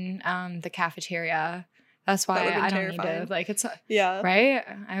in the cafeteria. That's why I don't need to, like, it's, right?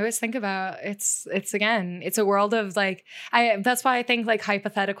 I always think about, it's a world of, like, that's why I think, like,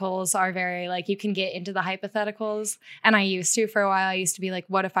 hypotheticals are very, like, you can get into the hypotheticals, and I used to for a while. I used to be like,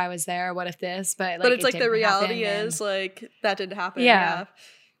 what if I was there? What if this? But it's like the reality is, like, that didn't happen. Yeah.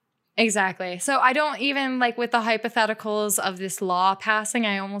 Exactly. So I don't even, like, with the hypotheticals of this law passing,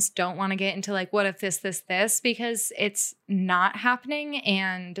 I almost don't want to get into, like, what if this, because it's not happening,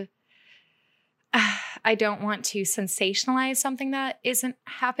 and I don't want to sensationalize something that isn't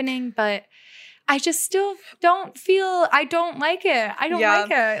happening, but I just still don't like it. I don't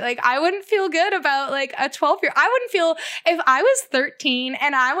like it. Like, I wouldn't feel good about, like, a 12-year. I wouldn't feel, if I was 13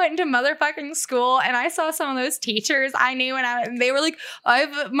 and I went into motherfucking school and I saw some of those teachers I knew and they were like, I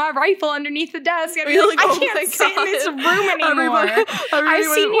have my rifle underneath the desk. And like, I can't sit in this room anymore. I've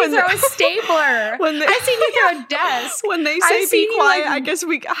seen you throw a stapler. I've seen you throw a desk. When they say be quiet, I guess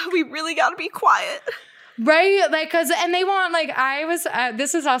we really got to be quiet. Right, like, and they want, like,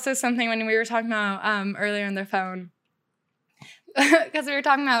 this is also something when we were talking about earlier on the phone, because we were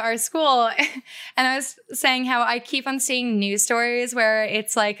talking about our school, and I was saying how I keep on seeing news stories where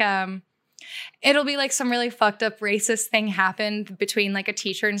it's like, it'll be like some really fucked up racist thing happened between like a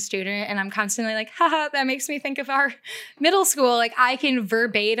teacher and student, and I'm constantly like, haha, that makes me think of our middle school. Like, I can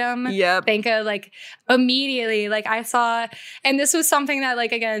verbatim think of, like, immediately, like, I saw, and this was something that,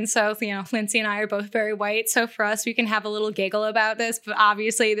 like, again, so, you know, Lindsay and I are both very white, so for us, we can have a little giggle about this, but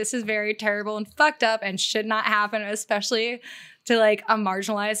obviously this is very terrible and fucked up and should not happen, especially to, like, a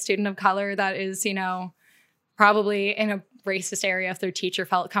marginalized student of color that is, you know, probably in a racist area if their teacher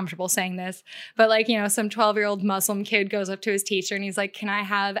felt comfortable saying this. But, like, you know, some 12-year-old Muslim kid goes up to his teacher and he's like, can I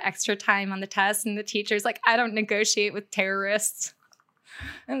have extra time on the test? And the teacher's like, I don't negotiate with terrorists.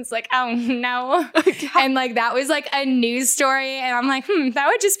 And it's like, oh, no. And, like, that was, like, a news story. And I'm like, that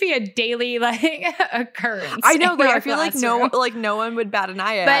would just be a daily, like, occurrence. I know, but I feel like no one would bat an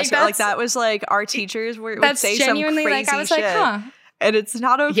eye at us. Like, that was, like, our teachers would say some crazy like, I was shit. Like, huh. And it's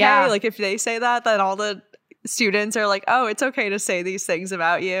not okay. Yeah. Like, if they say that, then all the students are like, oh, it's okay to say these things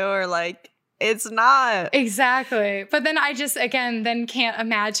about you, or like, it's not. Exactly. But then I just, again, then can't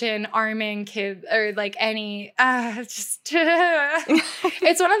imagine arming kids or like any, it's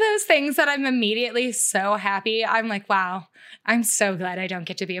one of those things that I'm immediately so happy. I'm like, wow, I'm so glad I don't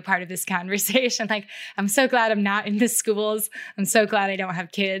get to be a part of this conversation. Like, I'm so glad I'm not in the schools. I'm so glad I don't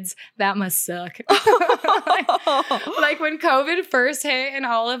have kids. That must suck. like when COVID first hit and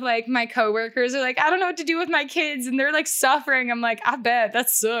all of like my coworkers are like, I don't know what to do with my kids. And they're like suffering. I'm like, I bet that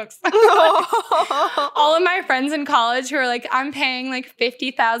sucks. All of my friends in college who are like, I'm paying like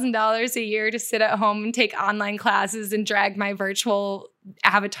 $50,000 a year to sit at home and take online classes and drag my virtual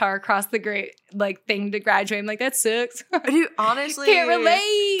Avatar across the great like thing to graduate. I'm like, that sucks. Dude, honestly, Can't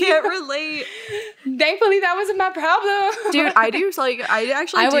relate. Thankfully, that wasn't my problem. Dude, I do like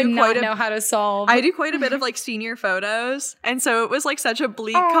I would not know how to solve. I do quite a bit of like senior photos, and so it was like such a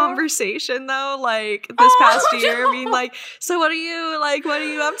bleak conversation though. Like this past year, being like, so what are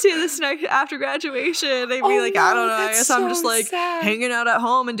you up to this next after graduation? They'd be like, I don't know. I guess I'm just like hanging out at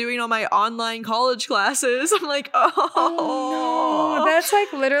home and doing all my online college classes. I'm like, oh no, that's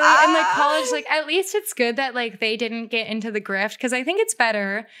like literally in like college. Like at least it's good that like they didn't get into the grift, because I think it's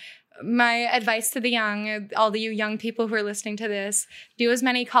better. My advice to the young, all you young people who are listening to this, do as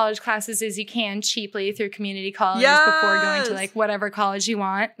many college classes as you can cheaply through community college before going to like whatever college you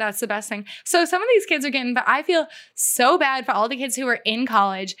want. That's the best thing. So some of these kids are getting, but I feel so bad for all the kids who are in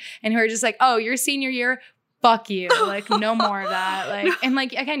college and who are just like, oh, your senior year, fuck you. Like no more of that. Like, and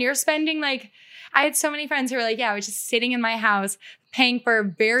like, again, you're spending like, I had so many friends who were like, yeah, I was just sitting in my house paying for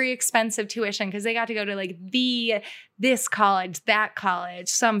very expensive tuition because they got to go to like this college, that college,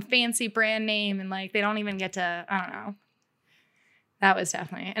 some fancy brand name, and like they don't even get to, I don't know. That was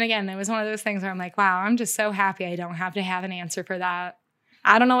definitely, and again, it was one of those things where I'm like, wow, I'm just so happy I don't have to have an answer for that.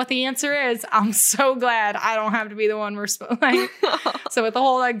 I don't know what the answer is. I'm so glad I don't have to be the one we're like. So with the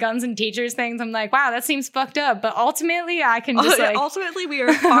whole like guns and teachers things, I'm like, wow, that seems fucked up. But ultimately, I can just like. Ultimately, we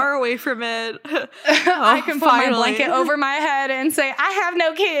are far away from it. I can put my blanket over my head and say, I have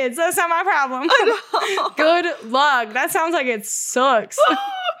no kids. That's not my problem. Good luck. That sounds like it sucks.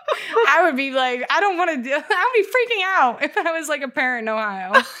 I would be like, I would be freaking out if I was like a parent in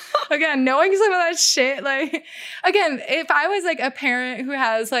Ohio. Again, knowing some of that shit, like, again, if I was like a parent who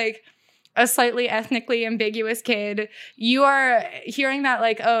has like a slightly ethnically ambiguous kid, you are hearing that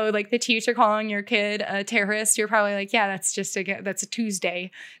like, oh, like the teacher calling your kid a terrorist, you're probably like, yeah, that's a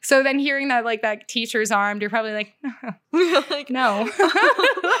Tuesday. So then hearing that like that teacher's armed, you're probably like, no, like, no.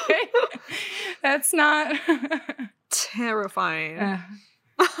 That's not terrifying.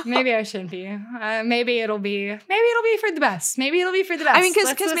 Maybe I shouldn't be. Maybe it'll be for the best. I mean,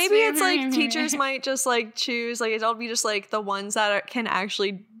 because maybe it's like teachers might just like choose, like it'll be just like the ones that can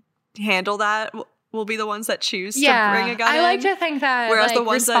actually handle that will be the ones that choose to bring a gun I like to think that. Whereas like, the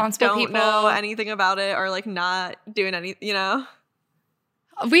ones that don't know anything about it are like not doing any, you know.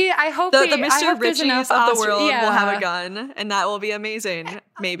 I hope the Mr. Richies of the world will have a gun, and that will be amazing.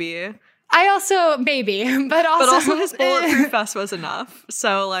 Maybe. I also, maybe, but also his bulletproof vest was enough.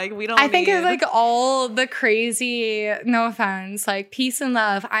 So, like, we don't I think of, like, all the crazy, no offense, like, peace and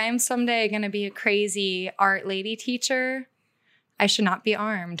love. I am someday going to be a crazy art lady teacher. I should not be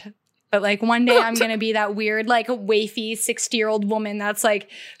armed. But, like, one day I'm going to be that weird, like, wafy 60-year-old woman that's, like,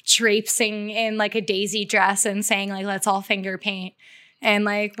 traipsing in, like, a daisy dress and saying, like, let's all finger paint. And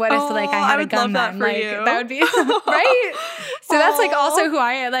like, what if like I had a gun then? Like that would be right. So that's like also who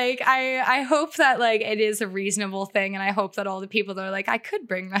I am. Like I hope that like it is a reasonable thing, and I hope that all the people that are like, I could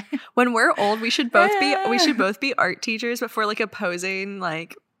bring that. When we're old, we should both be art teachers, but for like opposing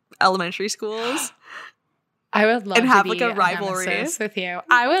like elementary schools. I would love and to have be like a rivalry with you.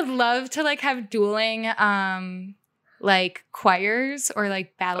 I would love to like have dueling like choirs or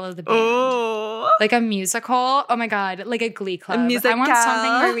like Battle of the Band. Oh. Like a musical. Oh my God. Like a Glee Club. I want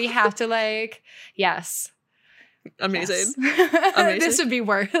something where we have to like, yes. Amazing. Yes. Amazing. This would be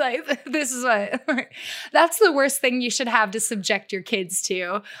worse. Like, this is what, that's the worst thing you should have to subject your kids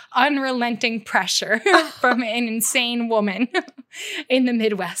to. Unrelenting pressure from an insane woman in the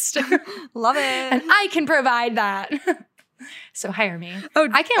Midwest. Love it. And I can provide that. So hire me. Oh,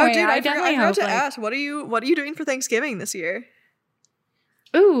 I can't wait. Dude, I definitely forgot hope. To ask, what are you doing for Thanksgiving this year?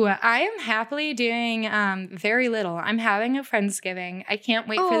 Ooh, I am happily doing very little. I'm having a Friendsgiving. I can't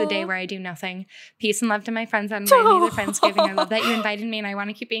wait for the day where I do nothing. Peace and love to my friends that invited me to Friendsgiving. I love that you invited me, and I want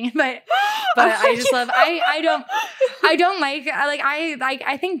to keep being invited. But I just love. I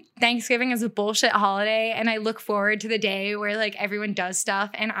think Thanksgiving is a bullshit holiday, and I look forward to the day where like everyone does stuff,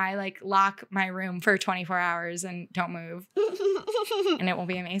 and I like lock my room for 24 hours and don't move, and it will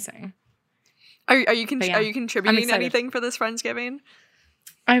be amazing. Are you contributing anything for this Friendsgiving?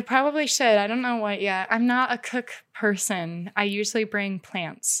 I probably should. I don't know what yet. I'm not a cook person. I usually bring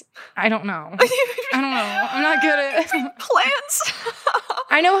plants. I don't know. I'm not good at plants.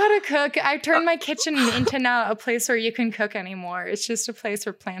 I know how to cook. I've turned my kitchen into not a place where you can cook anymore. It's just a place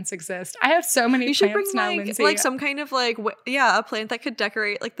where plants exist. I have so many plants now, Lindsay. Like some kind of like a plant that could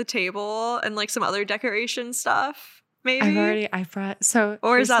decorate like the table and like some other decoration stuff. Maybe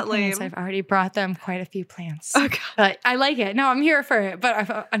or is that lame? I've already brought them quite a few plants. Okay, but I like it. No, I'm here for it.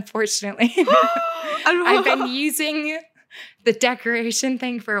 But unfortunately, I've been using the decoration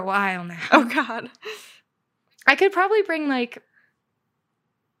thing for a while now. Oh God, I could probably bring like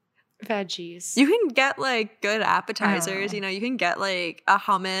veggies. You can get like good appetizers, Oh. you know, you can get like a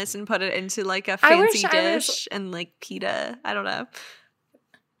hummus and put it into like a fancy dish and like pita. I don't know.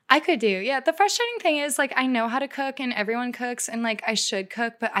 I could do. Yeah. The frustrating thing is like I know how to cook and everyone cooks and like I should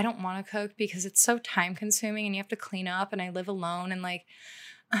cook, but I don't want to cook because it's so time consuming and you have to clean up and I live alone and like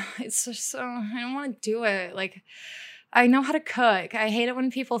it's just so I don't want to do it. Like I know how to cook. I hate it when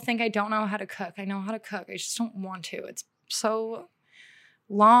people think I don't know how to cook. I know how to cook. I just don't want to. It's so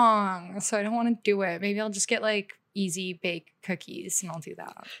long. So I don't want to do it. Maybe I'll just get like easy bake cookies and I'll do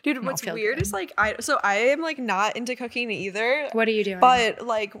that. Dude, what's weird is like I am like not into cooking either. What are you doing? But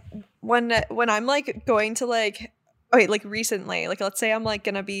like when I'm like going to like okay, like recently, like let's say I'm like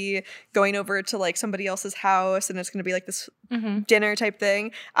gonna be going over to like somebody else's house and it's gonna be like this dinner type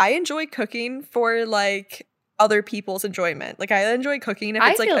thing. I enjoy cooking for like other people's enjoyment. Like I enjoy cooking if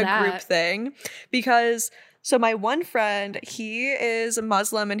it's like a group thing because so my one friend, he is a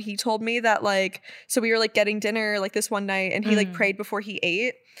Muslim and he told me that like, so we were like getting dinner like this one night and he like prayed before he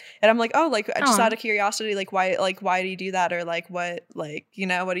ate. And I'm like, oh, like just out of curiosity, like why do you do that? Or like what, like, you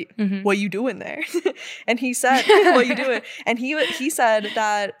know, what are you doing there? And he said, what are you doing? And he said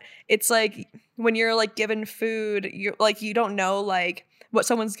that it's like when you're like given food, you're like, you don't know like what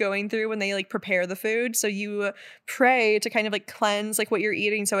someone's going through when they like prepare the food. So you pray to kind of like cleanse like what you're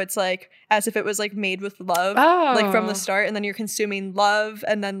eating. So it's like as if it was like made with love, like from the start, and then you're consuming love,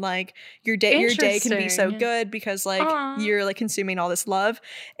 and then like your day can be so good because like you're like consuming all this love.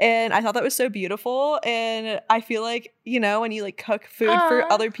 And I thought that was so beautiful. And I feel like, you know, when you like cook food for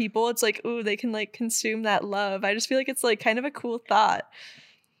other people, it's like, ooh, they can like consume that love. I just feel like it's like kind of a cool thought.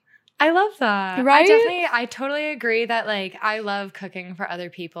 I love that. Right? I totally agree that like I love cooking for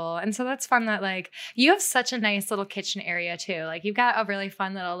other people. And so that's fun that like you have such a nice little kitchen area too. Like you've got a really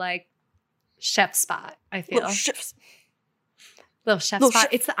fun little like chef spot, I feel. Little chef spot.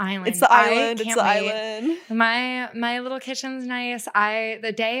 It's the island. It's the island. It's the island. My little kitchen's nice.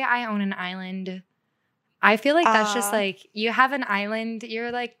 The day I own an island, I feel like that's just like you have an island,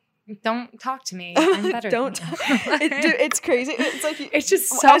 you're like, don't talk to me. I'm better. It's crazy. It's like it's just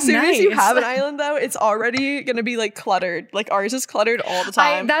so as soon as you have an island, though, it's already gonna be like cluttered. Like ours is cluttered all the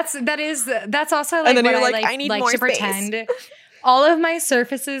time. That's also like and then what you're like, I need more to space. Pretend. All of my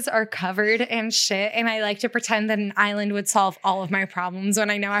surfaces are covered in shit, and I like to pretend that an island would solve all of my problems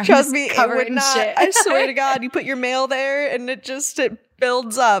when I know I'm Trust me, covered it would in not. shit. I swear to God, you put your mail there, and it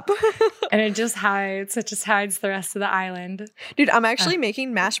builds up. And it just hides the rest of the island. Dude, I'm actually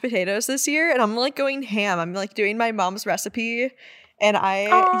making mashed potatoes this year and I'm like going ham. I'm like doing my mom's recipe. And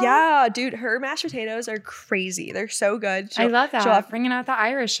dude, her mashed potatoes are crazy. They're so good. I love that. Bringing out the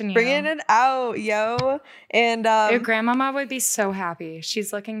Irish in you. Bringing it out, yo. And your grandmama would be so happy.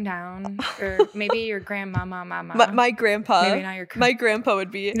 She's looking down. Or maybe your grandmama, mama. My grandpa. Maybe not your my grandpa would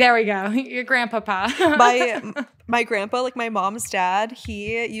be. There we go. Your grandpapa. My grandpa, like my mom's dad,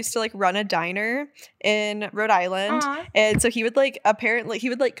 he used to like run a diner in Rhode Island. Aww. And so he would like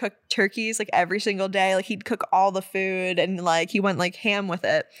cook turkeys like every single day. Like he'd cook all the food and like he went like ham with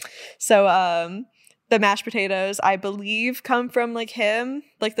it. So the mashed potatoes, I believe, come from like him,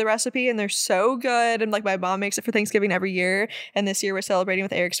 like the recipe, and they're so good. And like my mom makes it for Thanksgiving every year. And this year we're celebrating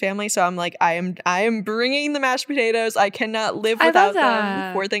with Eric's family, so I'm like, I am bringing the mashed potatoes. I cannot live without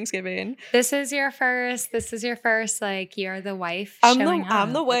them for Thanksgiving. This is your first. Like you're the wife.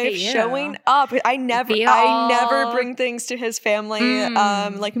 I'm the wife showing up. I never bring things to his family,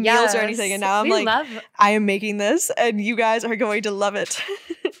 like meals or anything. And now I am making this, and you guys are going to love it.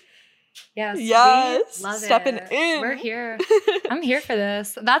 Yes, love stepping it. in. We're here. I'm here for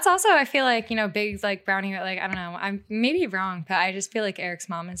this. That's also, I feel like, you know, big like brownie. Like I don't know. I'm maybe wrong, but I just feel like Eric's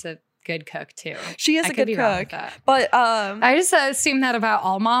mom is a good cook too. She is a good cook, but I just assume that about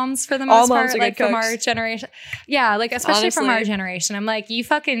all moms for the most part, like from our generation. Yeah, like especially from our generation. I'm like, you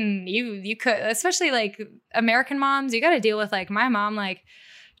could, especially like American moms. You got to deal with like my mom like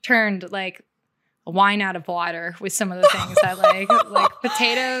turned like wine out of water with some of the things that like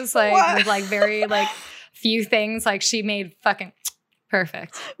potatoes like with like very like few things like she made fucking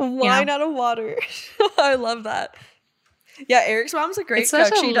perfect wine out of water. I love that. Yeah, Eric's mom's a great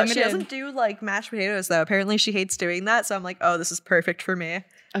cook. She doesn't do like mashed potatoes though. Apparently she hates doing that, so I'm like, oh, this is perfect for me.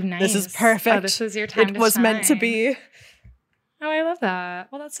 Oh, nice. This is perfect. Oh, this was your time. It was meant to be. Oh, I love that.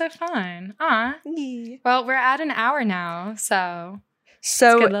 Well, that's so fun. Yeah. Well, we're at an hour now, so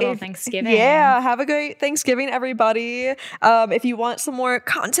good little Thanksgiving. Yeah, have a great Thanksgiving, everybody. If you want some more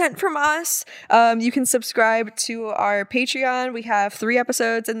content from us, you can subscribe to our Patreon. We have 3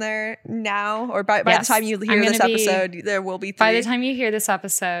 episodes in there now, or by the time you hear this episode, there will be 3. By the time you hear this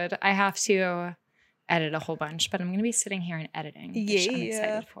episode, I have to edit a whole bunch, but I'm going to be sitting here and editing, which I'm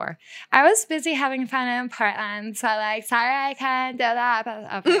excited for. I was busy having fun in Portland, so like, sorry I can't do that,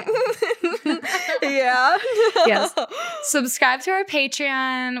 but okay. Yeah. Yes. Subscribe to our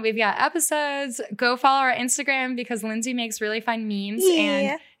Patreon. We've got episodes. Go follow our Instagram because Lindsay makes really fun memes. Yeah.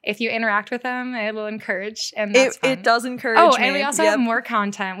 And if you interact with them, it will encourage. And that's fun. It does encourage me. And we also have more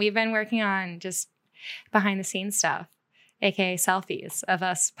content. We've been working on just behind the scenes stuff, aka selfies of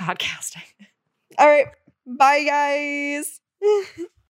us podcasting. All right. Bye, guys.